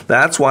prejudice.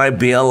 That's why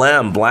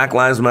BLM, Black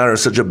Lives Matter,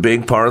 is such a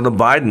big part of the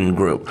Biden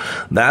group.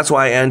 That's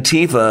why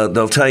Antifa,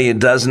 they'll tell you,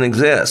 doesn't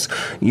exist.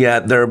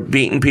 Yet they're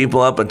beating people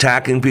up,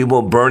 attacking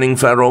people, burning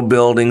federal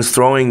buildings,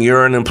 throwing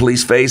urine in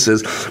police faces.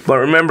 But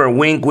remember,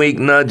 wink, wink,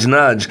 nudge,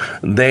 nudge,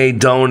 they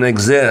don't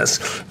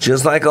exist.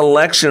 Just like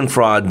election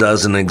fraud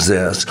doesn't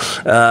exist.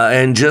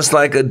 And just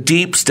like a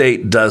deep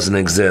state doesn't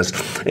exist.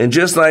 And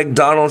just like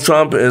Donald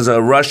Trump is a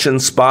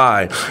Russian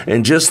spy.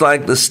 And just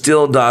like the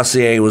Steele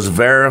dossier was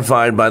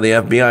verified by the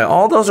FBI.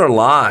 All those are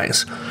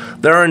lies.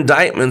 There are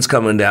indictments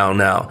coming down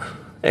now.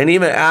 And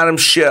even Adam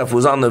Schiff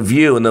was on The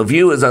View, and The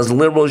View is as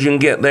liberal as you can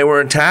get. They were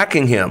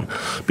attacking him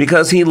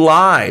because he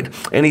lied,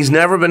 and he's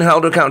never been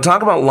held to account.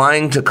 Talk about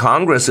lying to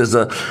Congress is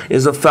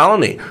a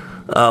felony.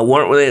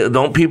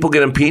 Don't people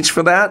get impeached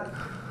for that?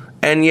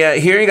 And yet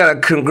here you got a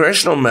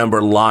congressional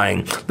member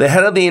lying. The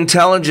head of the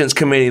Intelligence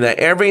Committee that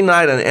every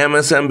night on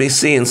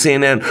MSNBC and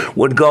CNN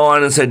would go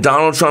on and say,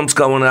 Donald Trump's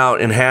going out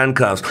in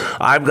handcuffs.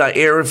 I've got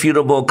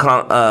irrefutable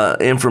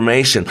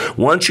information.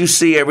 Once you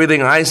see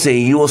everything I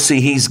see, you will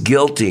see he's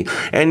guilty.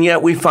 And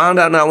yet we found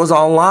out that was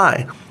all a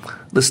lie.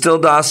 The Steele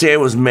dossier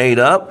was made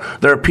up.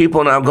 There are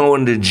people now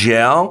going to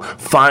jail,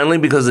 finally,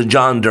 because of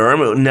John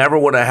Durham. It never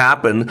would have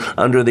happened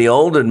under the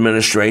old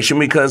administration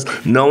because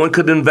no one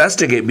could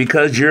investigate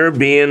because you're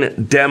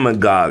being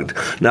demagogued.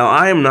 Now,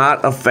 I am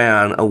not a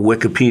fan of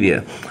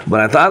Wikipedia, but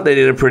I thought they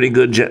did a pretty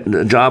good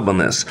job on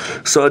this.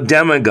 So a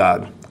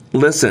demagogue,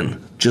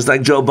 listen. Just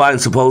like Joe Biden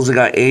supposedly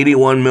got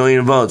 81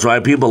 million votes,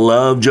 right? People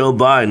love Joe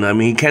Biden. I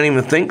mean, he can't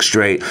even think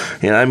straight.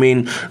 I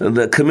mean,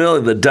 the Camilla,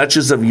 the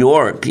Duchess of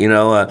York,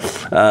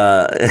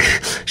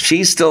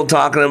 she's still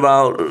talking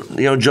about,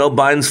 Joe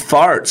Biden's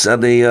farts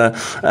at the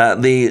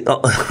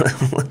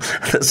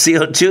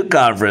CO2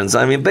 conference.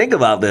 I mean, think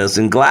about this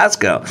in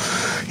Glasgow.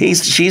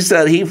 She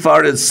said he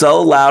farted so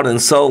loud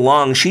and so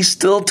long. She's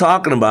still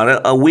talking about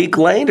it a week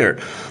later.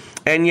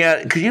 And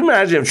yet, could you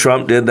imagine if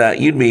Trump did that?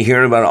 You'd be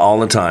hearing about it all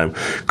the time.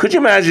 Could you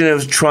imagine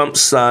if Trump's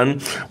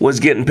son was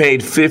getting paid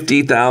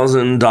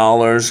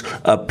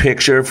 $50,000 a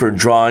picture for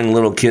drawing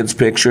little kids'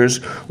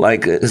 pictures,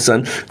 like his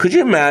son? Could you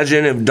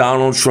imagine if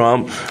Donald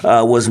Trump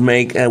was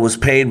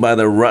paid by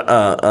the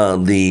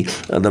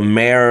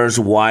mayor's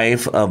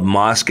wife of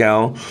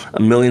Moscow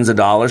millions of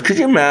dollars? Could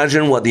you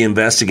imagine what the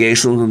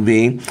investigation would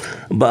be?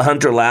 But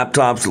Hunter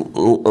Biden's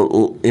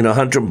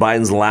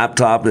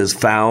laptop is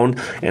found,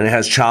 and it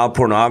has child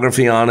pornography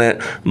on it,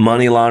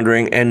 money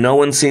laundering, and no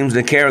one seems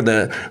to care.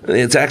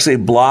 It's actually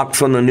blocked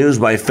from the news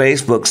by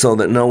Facebook so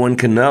that no one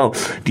can know.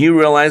 Do you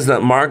realize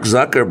that Mark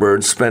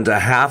Zuckerberg spent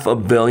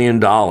 $500 million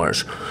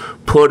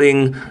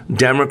putting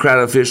Democrat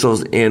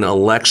officials in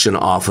election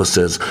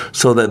offices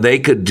so that they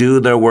could do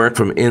their work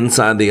from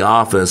inside the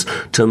office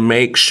to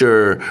make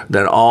sure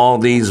that all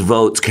these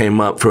votes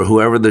came up for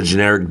whoever the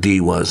generic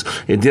D was?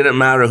 It didn't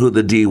matter who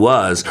the D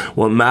was.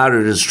 What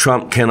mattered is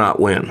Trump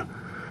cannot win.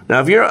 Now,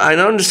 I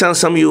don't understand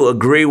some of you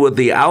agree with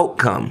the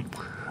outcome,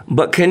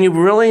 but can you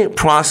really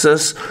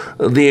process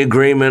the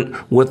agreement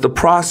with the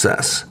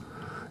process?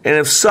 And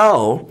if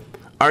so,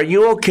 are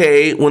you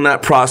okay when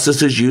that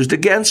process is used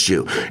against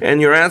you?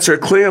 And your answer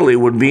clearly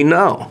would be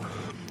no.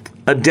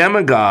 A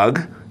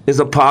demagogue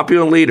is a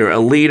popular leader, a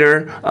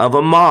leader of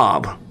a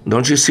mob.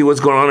 Don't you see what's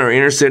going on in our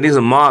inner cities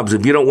and mobs?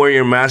 If you don't wear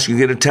your mask, you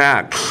get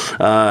attacked.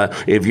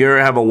 If you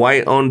have a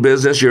white-owned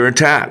business, you're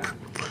attacked.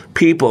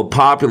 People,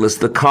 populace,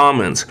 the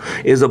commons,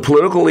 is a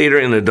political leader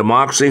in a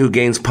democracy who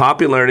gains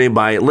popularity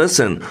by,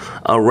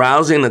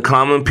 arousing the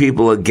common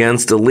people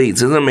against elites.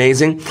 Isn't it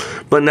amazing?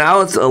 But now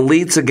it's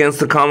elites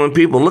against the common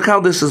people. Look how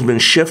this has been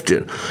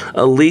shifted.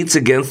 Elites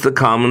against the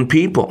common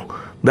people.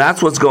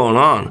 That's what's going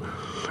on.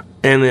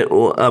 And it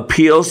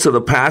appeals to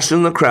the passion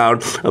of the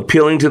crowd,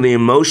 appealing to the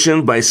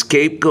emotion by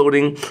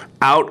scapegoating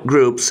out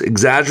groups,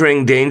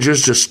 exaggerating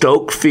dangers to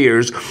stoke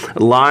fears,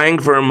 lying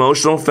for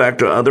emotional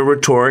effect or other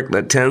rhetoric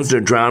that tends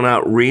to drown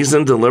out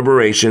reasoned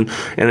deliberation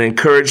and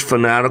encourage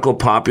fanatical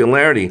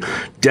popularity.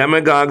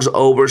 Demagogues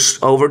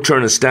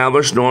overturn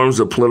established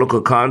norms of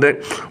political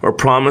conduct or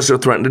promise or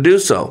threaten to do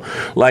so,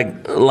 like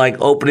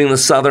opening the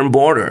southern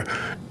border.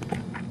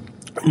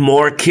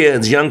 More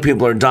kids, young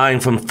people are dying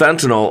from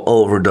fentanyl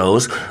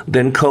overdose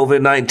than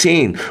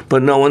COVID-19,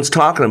 but no one's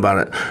talking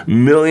about it.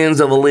 Millions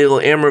of illegal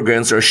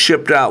immigrants are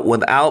shipped out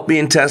without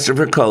being tested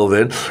for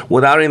COVID,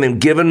 without even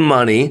given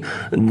money,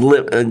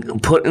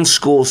 put in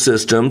school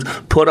systems,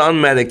 put on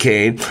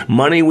Medicaid,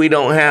 money we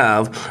don't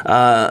have,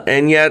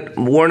 and yet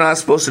we're not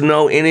supposed to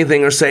know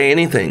anything or say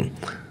anything.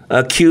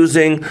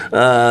 Accusing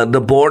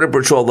the Border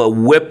Patrol of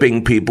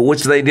whipping people,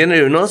 which they didn't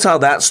do. Notice how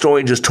that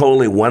story just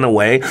totally went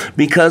away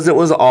because it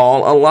was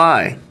all a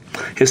lie.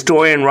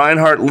 Historian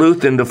Reinhard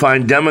Luthen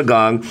defined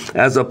demagogue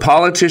as a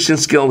politician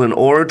skilled in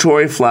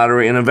oratory,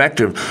 flattery, and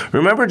invective.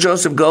 Remember,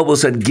 Joseph Goebbels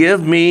said,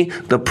 "Give me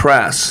the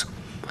press,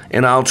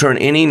 and I'll turn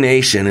any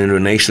nation into a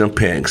nation of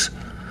pigs."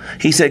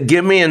 He said,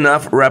 "Give me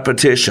enough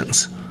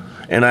repetitions,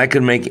 and I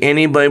can make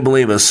anybody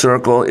believe a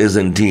circle is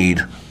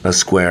indeed a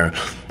square."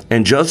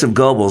 And Joseph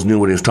Goebbels knew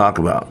what he was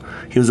talking about.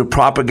 He was a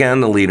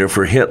propaganda leader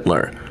for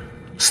Hitler.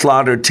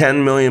 Slaughtered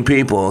 10 million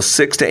people,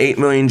 6 to 8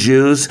 million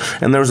Jews,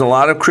 and there was a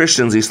lot of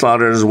Christians he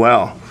slaughtered as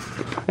well.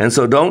 And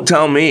so don't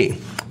tell me.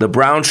 The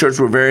brown shirts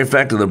were very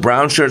effective. The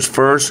brown shirts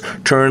first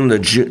turned the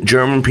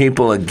German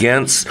people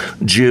against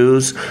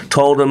Jews,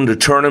 told them to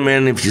turn them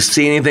in. If you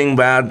see anything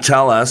bad,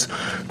 tell us.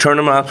 Turn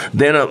them out.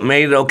 Then it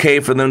made it okay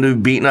for them to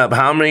be beaten up.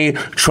 How many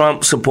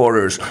Trump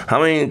supporters, how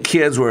many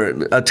kids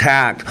were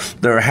attacked?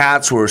 Their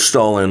hats were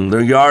stolen. Their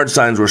yard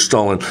signs were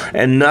stolen.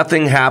 And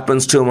nothing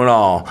happens to them at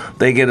all.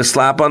 They get a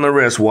slap on the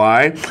wrist.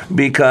 Why?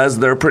 Because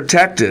they're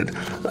protected.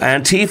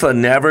 Antifa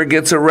never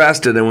gets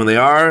arrested. And when they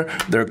are,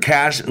 they're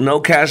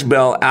no cash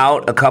bail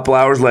out. A couple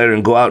hours later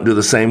and go out and do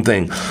the same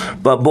thing.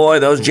 But boy,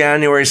 those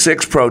January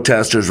 6th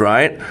protesters,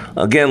 right?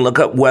 Again, look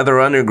up Weather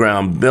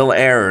Underground, Bill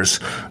Ayers,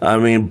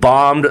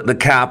 bombed the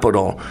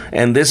Capitol.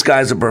 And this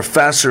guy's a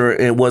professor,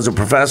 it was a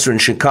professor in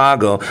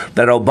Chicago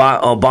that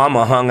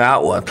Obama hung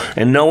out with.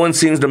 And no one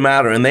seems to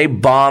matter. And they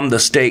bombed the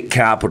state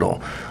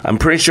capitol. I'm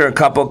pretty sure a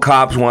couple of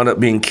cops wound up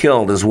being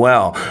killed as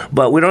well.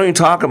 But we don't even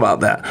talk about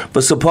that.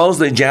 But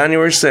supposedly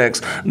January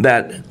 6th,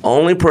 that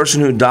only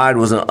person who died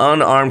was an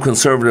unarmed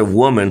conservative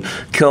woman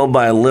killed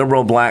by a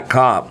liberal black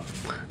cop.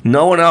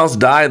 No one else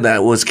died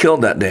that was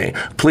killed that day.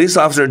 A police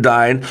officer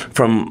died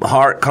from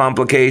heart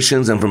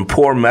complications and from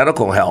poor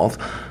medical health.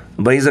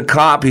 But he's a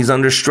cop. He's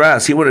under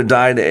stress. He would have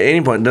died at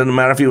any point. It doesn't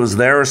matter if he was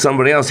there or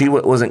somebody else. He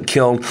wasn't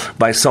killed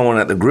by someone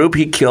at the group.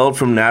 He killed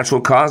from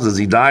natural causes.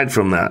 He died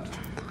from that.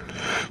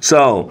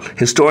 So,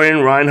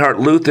 historian Reinhard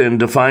Luthen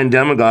defined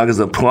demagogue as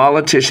a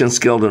politician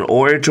skilled in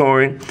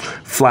oratory,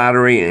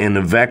 flattery, and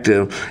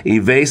invective,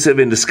 evasive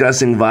in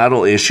discussing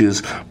vital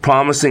issues,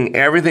 promising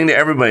everything to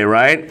everybody,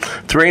 right?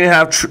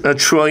 $3.5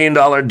 trillion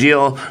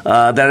deal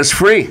that is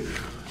free.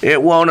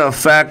 It won't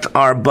affect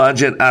our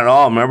budget at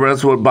all. Remember,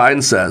 that's what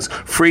Biden says.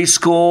 Free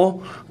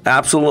school,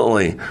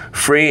 absolutely.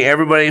 Free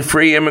everybody,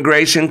 free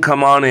immigration,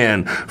 come on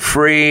in.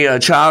 Free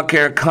child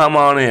care, come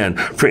on in.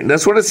 Free,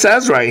 that's what it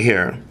says right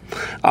here.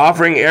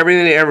 Offering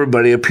everything to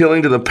everybody,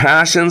 appealing to the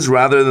passions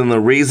rather than the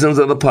reasons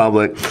of the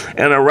public,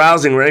 and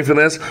arousing, ready for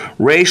this,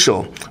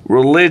 racial,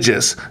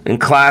 religious, and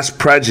class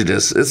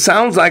prejudice. It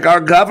sounds like our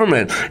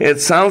government.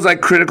 It sounds like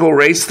critical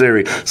race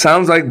theory.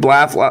 Sounds like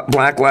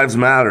Black Lives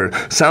Matter.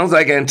 Sounds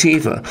like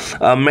Antifa.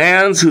 A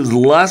man whose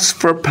lust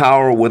for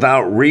power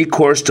without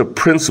recourse to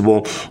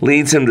principle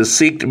leads him to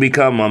seek to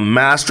become a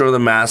master of the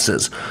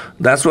masses.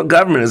 That's what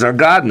government is, our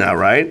God now,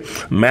 right?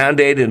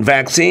 Mandated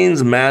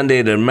vaccines,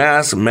 mandated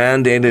masks,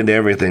 mandated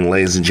everything,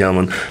 ladies and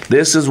gentlemen.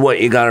 This is what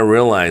you got to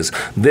realize.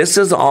 This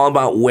is all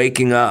about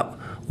waking up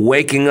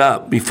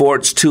before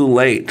it's too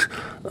late.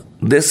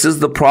 This is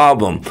the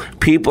problem.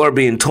 People are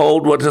being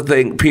told what to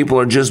think. People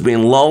are just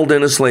being lulled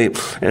into sleep.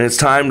 And it's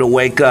time to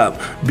wake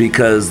up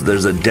because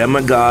there's a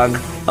demagogue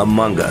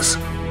among us.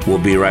 We'll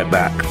be right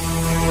back.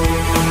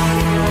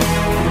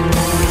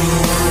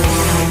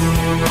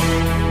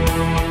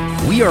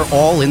 We are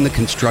all in the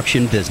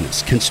construction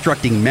business,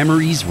 constructing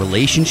memories,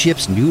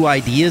 relationships, new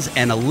ideas,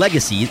 and a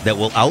legacy that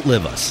will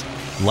outlive us.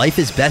 Life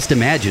is best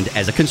imagined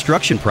as a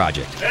construction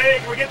project. Hey,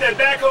 can we get that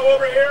backhoe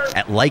over here?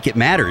 At Like It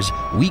Matters,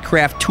 we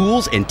craft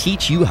tools and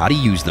teach you how to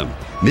use them.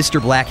 Mr.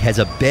 Black has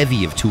a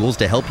bevy of tools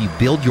to help you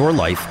build your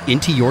life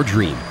into your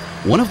dream.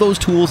 One of those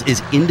tools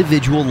is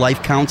individual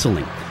life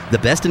counseling. The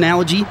best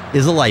analogy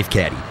is a life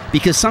caddy,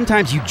 because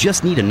sometimes you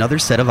just need another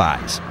set of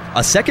eyes.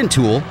 A second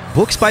tool,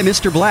 Books by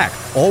Mr. Black,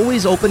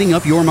 always opening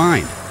up your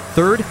mind.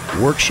 Third,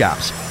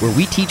 workshops, where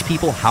we teach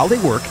people how they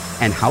work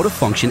and how to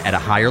function at a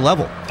higher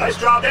level. Nice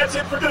job. That's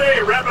it for today.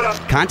 Wrap it up.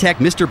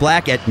 Contact Mr.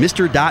 Black at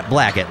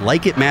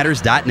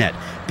mr.black@likeitmatters.net.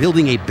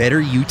 Building a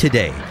better you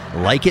today.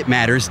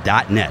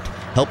 Likeitmatters.net.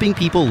 Helping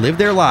people live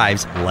their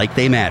lives like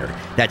they matter.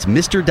 That's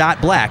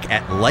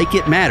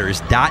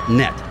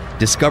mr.black@likeitmatters.net.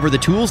 Discover the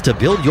tools to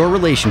build your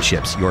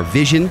relationships, your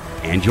vision,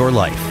 and your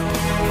life.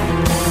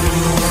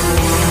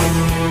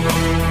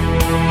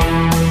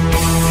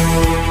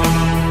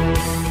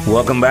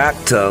 Welcome back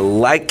to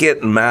Like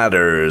It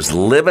Matters,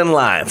 living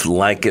life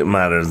like it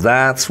matters.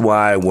 That's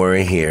why we're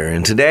here.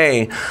 And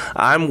today,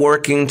 I'm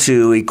working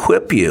to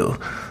equip you.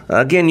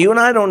 Again, you and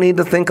I don't need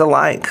to think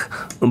alike,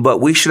 but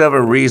we should have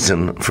a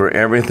reason for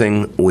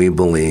everything we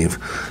believe.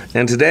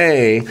 And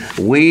today,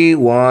 we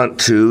want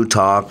to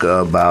talk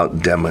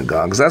about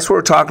demagogues. That's what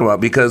we're talking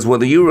about, because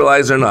whether you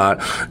realize or not,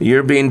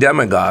 you're being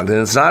demagogued, and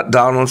it's not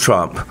Donald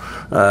Trump.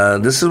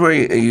 This is where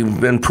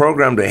you've been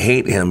programmed to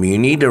hate him. You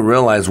need to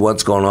realize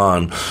what's going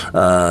on.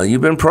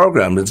 You've been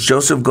programmed. It's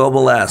Joseph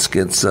Goebbels-esque.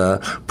 It's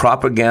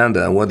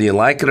propaganda. Whether you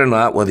like it or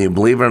not, whether you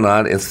believe it or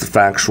not, it's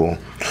factual.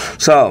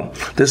 So,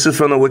 this is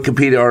from the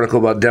Wikipedia article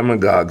about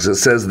demagogues. It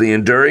says, the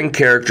enduring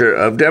character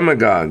of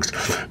demagogues.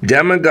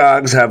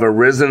 Demagogues have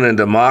arisen in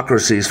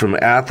democracies from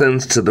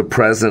Athens to the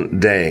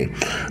present day.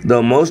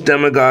 Though most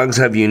demagogues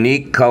have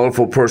unique,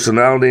 colorful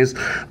personalities,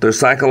 their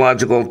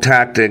psychological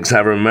tactics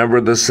have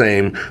remained the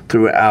same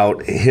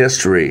throughout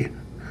history.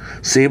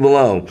 See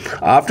below.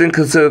 Often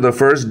considered the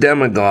first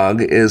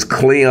demagogue is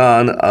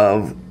Cleon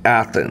of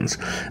Athens,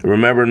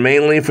 remembered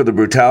mainly for the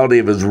brutality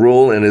of his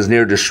rule and his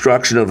near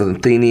destruction of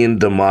Athenian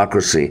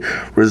democracy,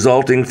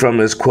 resulting from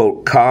his,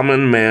 quote,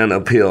 common man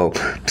appeal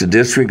to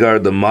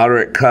disregard the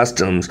moderate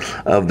customs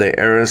of the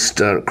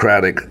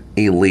aristocratic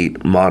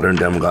elite modern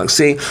demagogue.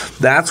 See,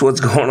 that's what's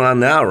going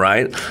on now,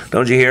 right?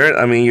 Don't you hear it?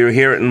 I mean, you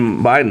hear it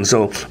in Biden.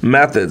 So,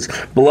 methods.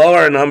 Below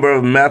are a number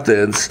of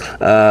methods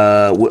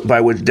by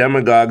which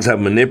demagogues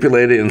have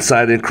manipulated and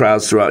incited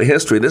crowds throughout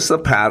history. This is a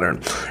pattern,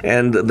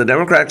 and the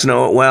Democrats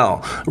know it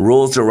well.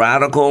 Rules to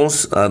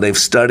radicals. They've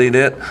studied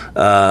it.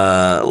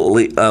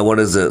 What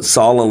is it?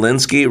 Saul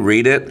Alinsky,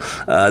 read it.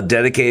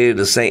 Dedicated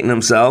to Satan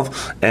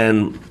himself.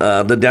 And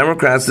the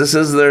Democrats, this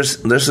is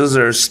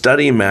their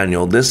study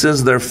manual. This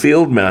is their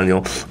field manual.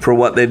 manual for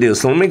what they do.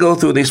 So let me go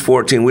through these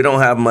 14. We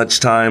don't have much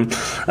time.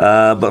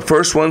 But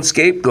first one,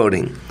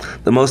 scapegoating.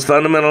 The most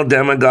fundamental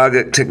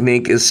demagogic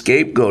technique is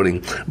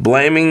scapegoating,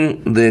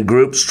 blaming the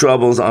group's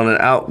troubles on an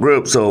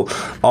out-group. So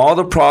all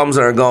the problems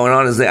that are going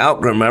on is the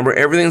out-group. Remember,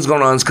 everything's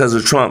going on is because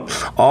of Trump.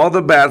 All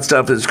the bad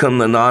stuff has come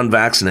to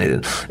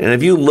non-vaccinated. And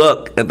if you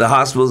look at the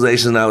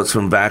hospitalizations now, it's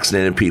from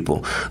vaccinated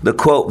people. The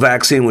quote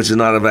vaccine, which is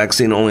not a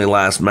vaccine, only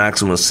lasts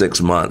maximum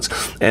 6 months.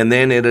 And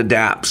then it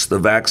adapts. The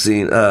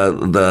vaccine,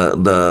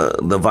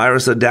 the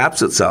virus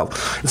adapts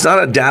itself. It's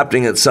not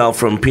adapting itself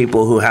from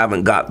people who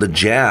haven't got the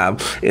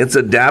jab. It's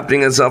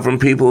adapting itself from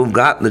people who've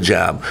got the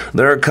jab.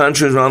 There are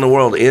countries around the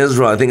world,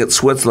 Israel, I think it's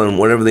Switzerland,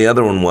 whatever the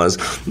other one was,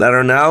 that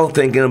are now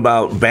thinking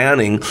about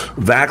banning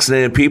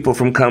vaccinated people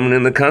from coming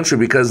in the country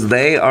because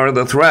they are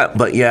the threat.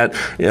 But yet,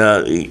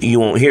 you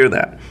won't hear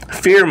that.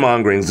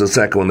 Fear-mongering is the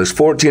second one. There's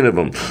 14 of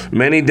them.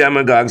 Many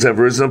demagogues have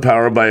risen to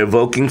power by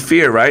evoking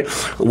fear, right?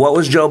 What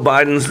was Joe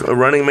Biden's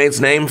running mate's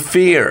name?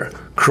 Fear.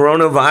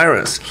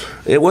 Coronavirus.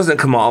 It wasn't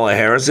Kamala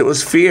Harris, it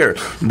was fear.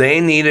 They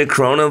needed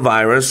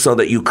coronavirus so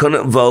that you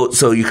couldn't vote,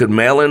 so you could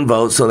mail in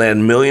votes, so they had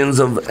millions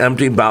of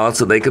empty ballots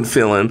that they could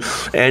fill in,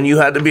 and you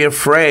had to be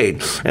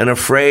afraid, and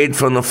afraid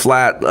from the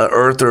flat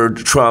earther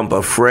Trump,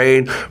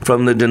 afraid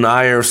from the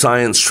denier of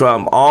science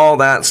Trump, all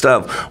that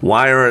stuff.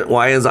 Why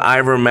is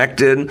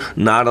ivermectin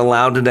not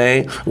allowed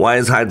today? Why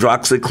is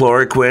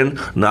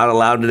hydroxychloroquine not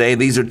allowed today?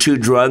 These are two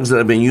drugs that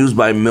have been used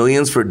by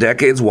millions for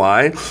decades.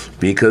 Why?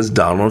 Because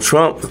Donald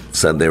Trump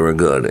said they were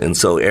good. And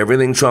so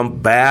everything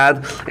Trump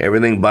bad,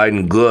 everything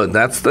Biden good.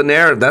 That's the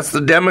narrative. That's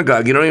the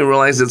demagogue. You don't even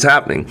realize it's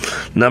happening.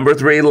 Number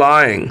 3,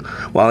 lying.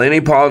 While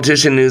any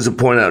politician needs to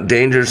point out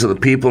dangers to the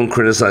people and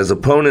criticize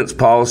opponents'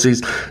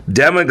 policies,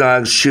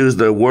 demagogues choose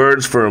their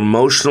words for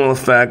emotional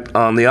effect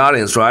on the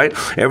audience, right?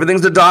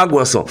 Everything's a dog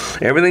whistle.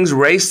 Everything's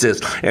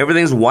racist.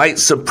 Everything's white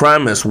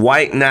supremacist,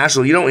 white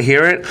national. You don't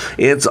hear it.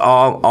 It's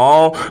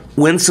all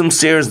Winsome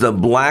Sears, the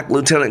black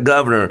lieutenant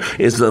governor,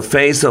 is the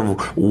face of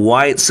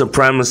white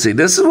supremacy.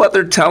 This is what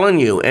they're telling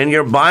you, and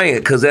you're buying it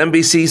because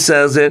NBC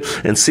says it,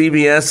 and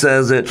CBS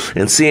says it,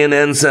 and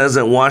CNN says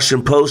it,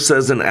 Washington Post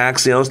says it, and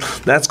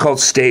Axios. That's called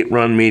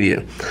state-run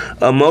media.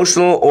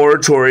 Emotional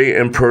oratory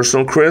and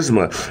personal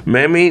charisma.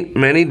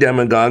 Many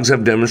demagogues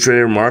have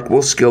demonstrated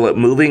remarkable skill at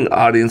moving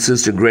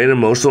audiences to great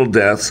emotional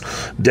depths,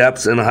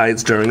 and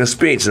heights during a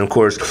speech. And of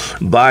course,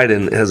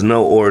 Biden has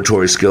no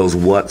oratory skills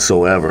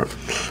whatsoever.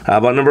 How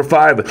about number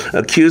 5?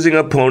 Accusing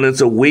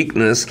opponents of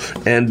weakness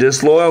and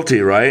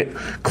disloyalty, right?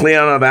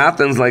 Cleon of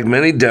Athens, like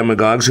many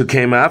demagogues who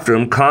came after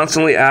him,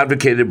 constantly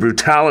advocated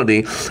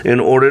brutality in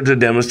order to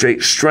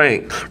demonstrate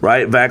strength,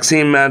 right?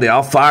 Vaccine mandate,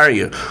 I'll fire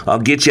you. I'll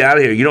get you out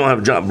of here. You don't have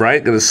a job,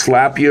 right? Going to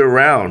slap you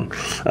around,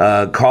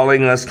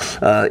 calling us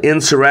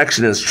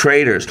insurrectionists,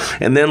 traitors.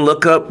 And then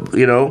look up,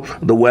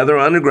 The Weather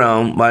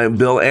Underground by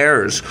Bill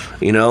Ayers.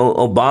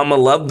 Obama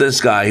loved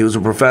this guy. He was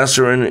a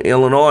professor in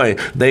Illinois.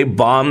 They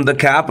bombed the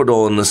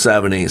Capitol in the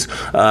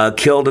 70s,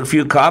 killed a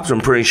few cops,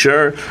 I'm pretty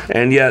sure,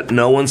 and yet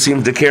no one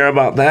seems to care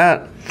about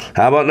that.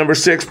 How about number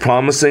 6,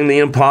 promising the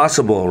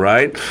impossible,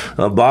 right?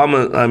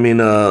 Obama,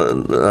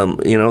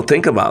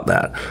 think about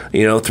that.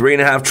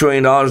 $3.5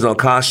 trillion will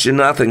cost you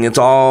nothing. It's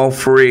all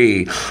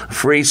free.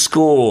 Free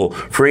school,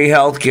 free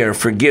healthcare,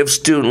 forgive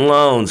student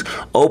loans,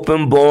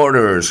 open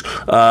borders,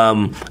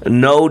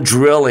 no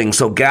drilling,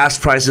 so gas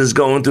prices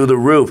going through the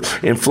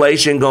roof,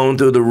 inflation going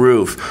through the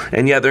roof,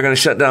 and yet they're going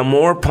to shut down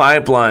more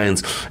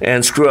pipelines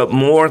and screw up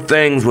more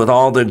things with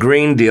all the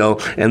Green Deal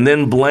and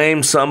then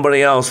blame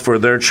somebody else for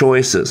their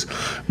choices.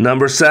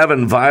 Number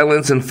 7,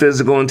 violence and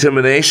physical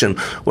intimidation.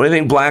 What do you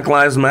think Black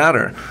Lives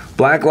Matter?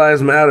 Black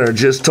Lives Matter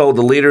just told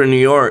the leader in New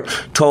York,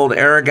 told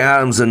Eric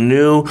Adams, the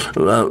new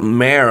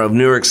mayor of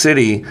New York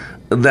City,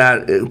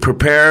 that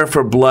prepare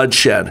for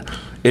bloodshed.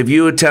 If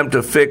you attempt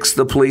to fix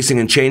the policing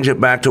and change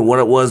it back to what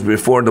it was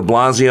before de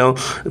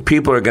Blasio,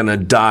 people are going to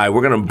die.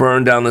 We're going to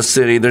burn down the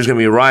city. There's going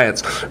to be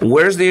riots.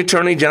 Where's the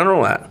Attorney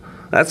General at?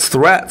 That's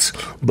threats.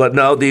 But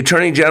no, the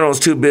Attorney General is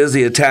too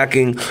busy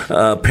attacking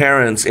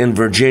parents in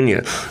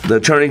Virginia. The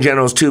Attorney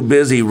General is too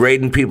busy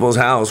raiding people's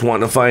house,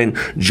 wanting to find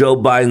Joe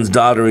Biden's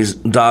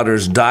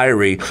daughter's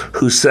diary,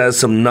 who says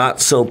some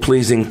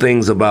not-so-pleasing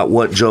things about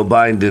what Joe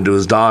Biden did to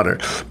his daughter.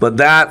 But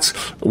that's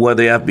where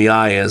the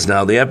FBI is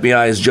now. The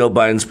FBI is Joe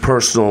Biden's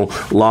personal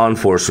law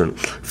enforcement.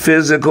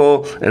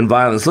 Physical and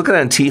violence. Look at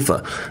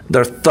Antifa.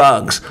 They're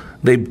thugs.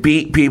 They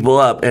beat people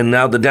up, and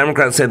now the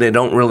Democrats say they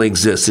don't really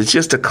exist. It's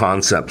just a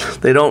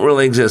concept. They don't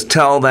really exist.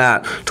 Tell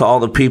that to all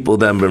the people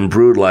that have been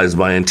brutalized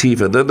by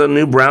Antifa. They're the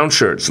new brown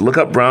shirts. Look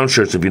up brown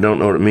shirts if you don't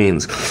know what it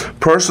means.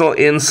 Personal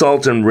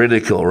insult and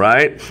ridicule,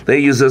 right? They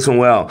use this one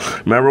well.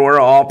 Remember, we're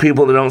all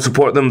people that don't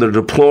support them. They're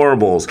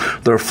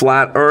deplorables. They're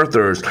flat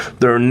earthers.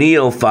 They're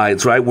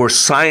neophytes, right? We're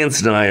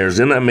science deniers.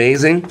 Isn't that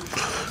amazing?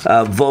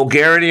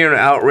 Vulgarity and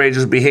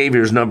outrageous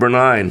behavior is number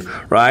 9,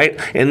 right?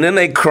 And then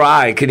they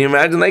cry. Can you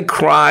imagine? They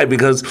cry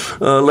because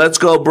let's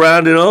go,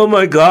 Brandon. Oh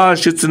my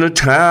gosh, it's an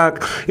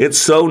attack. It's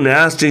so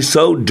nasty,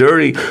 so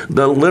dirty.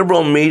 The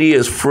liberal media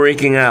is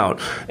freaking out.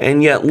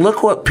 And yet,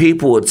 look what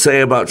people would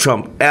say about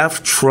Trump.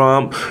 F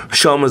Trump,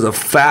 show him as a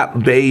fat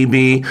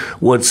baby,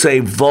 would say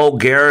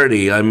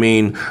vulgarity. I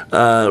mean,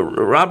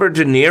 Robert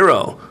De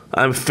Niro,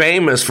 I'm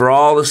famous for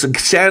all this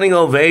standing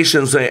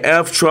ovations, say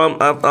F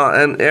Trump,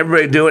 and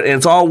everybody do it, and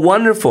it's all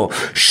wonderful.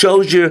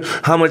 Shows you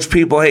how much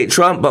people hate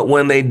Trump, but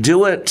when they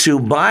do it to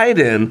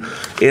Biden,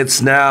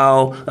 it's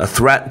now a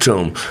threat to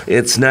him.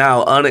 It's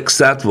now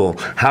unacceptable.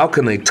 How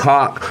can they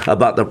talk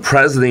about the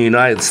President of the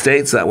United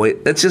States that way?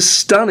 It's just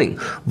stunning.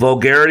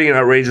 Vulgarity and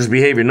outrageous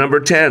behavior.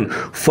 Number 10,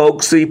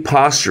 folksy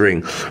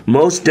posturing.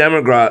 Most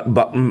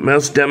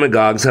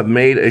demagogues have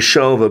made a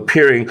show of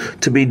appearing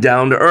to be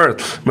down to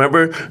earth.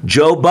 Remember,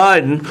 Joe Biden,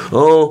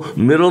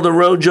 middle of the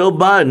road Joe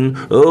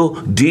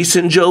Biden,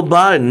 decent Joe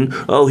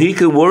Biden, he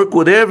can work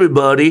with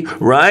everybody,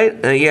 right?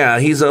 Yeah,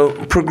 he's a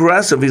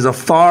progressive, he's a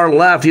far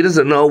left, he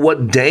doesn't know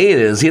what day it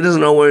is, he doesn't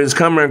know where he's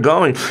coming or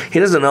going, he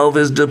doesn't know if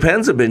his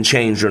depends have been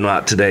changed or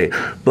not today,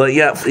 but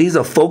yeah, he's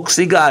a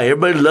folksy guy.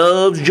 Everybody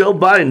loves Joe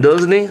Biden,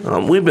 doesn't he?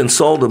 We've been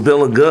sold a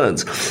bill of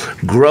goods.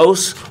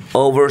 Gross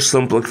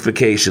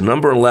oversimplification.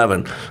 Number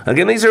 11.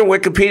 Again, these are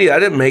Wikipedia. I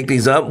didn't make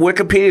these up.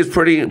 Wikipedia is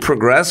pretty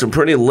progressive,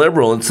 pretty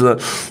liberal. It's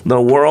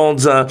the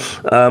world's, not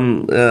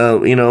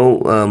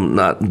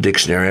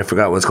dictionary. I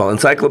forgot what it's called.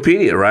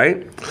 Encyclopedia,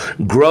 right?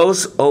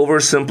 Gross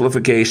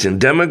oversimplification.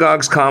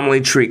 Demagogues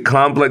commonly treat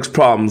complex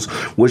problems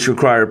which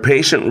require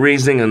patient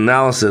reasoning and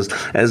analysis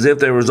as if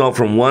they result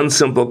from one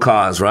simple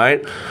cause,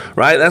 right?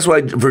 Right? That's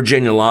why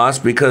Virginia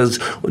lost, because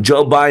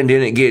Joe Biden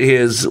didn't get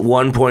his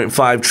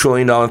 $1.5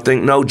 trillion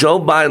thing. No, Joe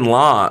Biden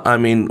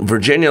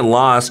Virginia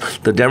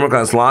lost, the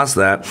Democrats lost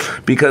that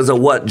because of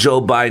what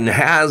Joe Biden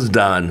has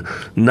done,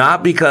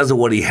 not because of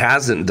what he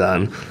hasn't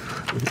done.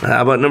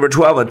 How about number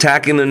 12,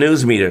 attacking the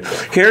news media?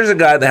 Here's a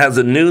guy that has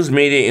the news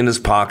media in his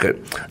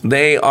pocket.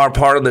 They are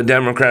part of the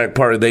Democratic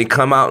Party. They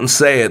come out and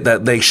say it,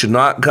 that they should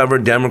not cover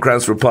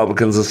Democrats,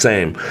 Republicans the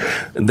same.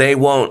 They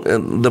won't.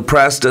 The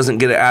press doesn't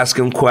get to ask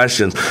him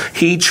questions.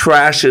 He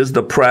trashes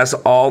the press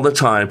all the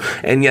time,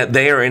 and yet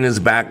they are in his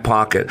back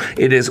pocket.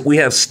 We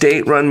have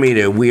state-run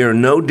media. We are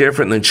no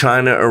different than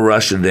China or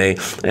Russia today,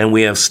 and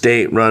we have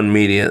state-run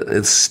media.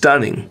 It's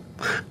stunning.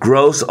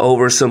 Gross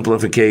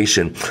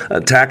oversimplification.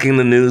 Attacking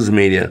the news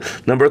media.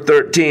 Number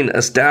 13,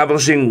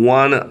 establishing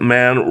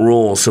one-man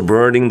rule,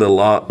 subverting the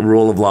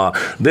rule of law.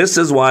 This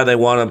is why they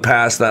want to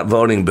pass that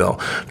voting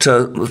bill,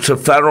 to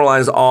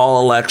federalize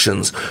all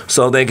elections,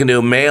 so they can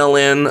do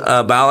mail-in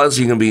ballots.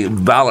 You can be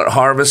ballot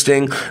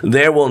harvesting.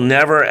 There will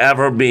never,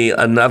 ever be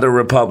another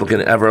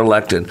Republican ever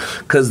elected,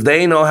 because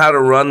they know how to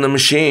run the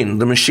machine.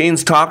 The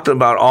machine's talked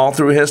about all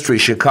through history.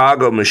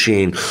 Chicago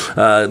machine.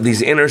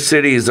 These inner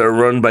cities are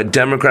run by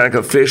Democratic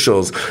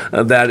officials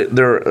that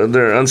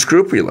they're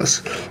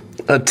unscrupulous.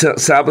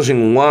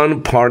 Establishing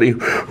one-party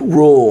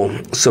rule,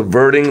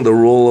 subverting the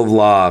rule of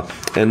law.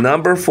 And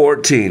number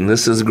 14,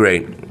 this is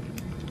great,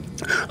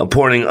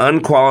 appointing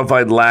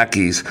unqualified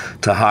lackeys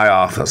to high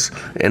office.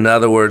 In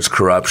other words,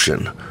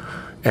 corruption.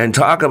 And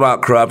talk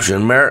about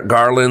corruption. Merrick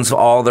Garland's,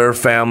 all their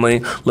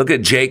family. Look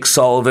at Jake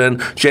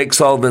Sullivan. Jake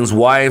Sullivan's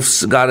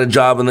wife's got a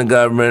job in the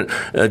government.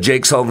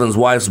 Jake Sullivan's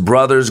wife's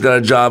brother's got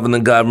a job in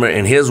the government,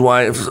 and his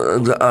wife,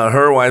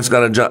 her wife's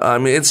got a job. I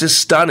mean, it's just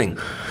stunning.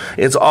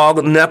 It's all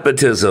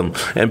nepotism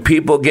and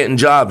people getting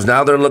jobs.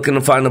 Now they're looking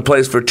to find a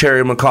place for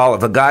Terry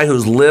McAuliffe, a guy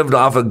who's lived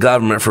off of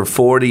government for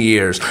 40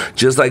 years,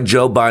 just like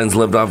Joe Biden's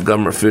lived off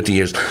government for 50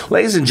 years.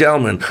 Ladies and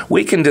gentlemen,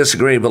 we can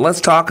disagree, but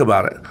let's talk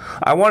about it.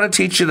 I want to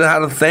teach you how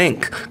to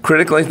think,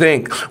 critically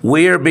think.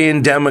 We are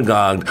being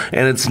demagogued,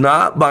 and it's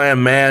not by a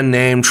man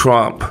named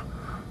Trump.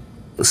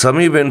 Some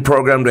of you have been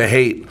programmed to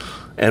hate.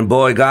 And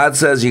boy, God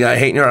says you got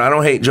hate in your heart. I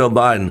don't hate Joe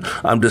Biden.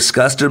 I'm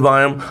disgusted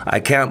by him.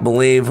 I can't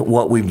believe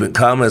what we've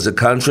become as a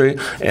country.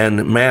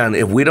 And man,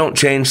 if we don't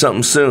change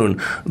something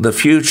soon, the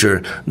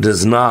future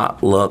does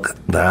not look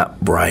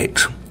that bright.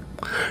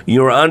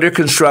 You are under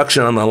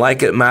construction on the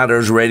Like It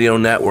Matters radio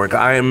network.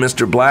 I am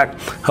Mr. Black,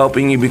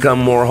 helping you become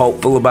more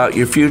hopeful about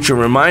your future,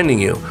 reminding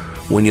you,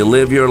 when you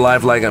live your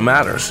life like it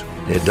matters,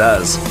 it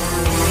does.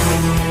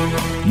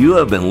 You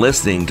have been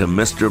listening to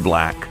Mr.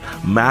 Black,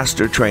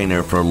 Master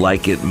Trainer for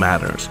Like It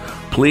Matters.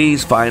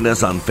 Please find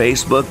us on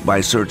Facebook by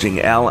searching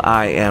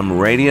LIM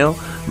Radio.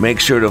 Make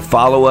sure to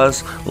follow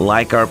us,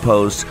 like our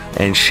posts,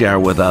 and share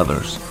with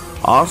others.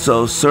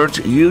 Also, search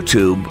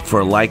YouTube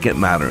for Like It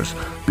Matters.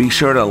 Be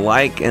sure to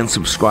like and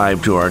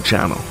subscribe to our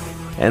channel.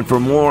 And for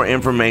more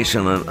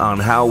information on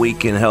how we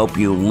can help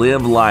you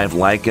live life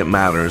like it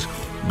matters,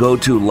 go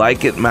to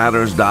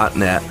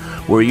likeitmatters.net,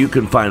 where you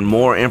can find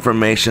more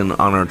information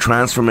on our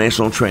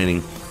transformational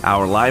training,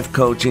 our life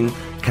coaching,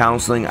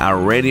 counseling, our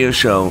radio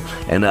show,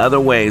 and other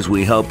ways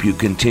we help you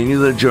continue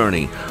the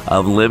journey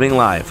of living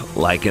life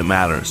like it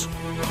matters.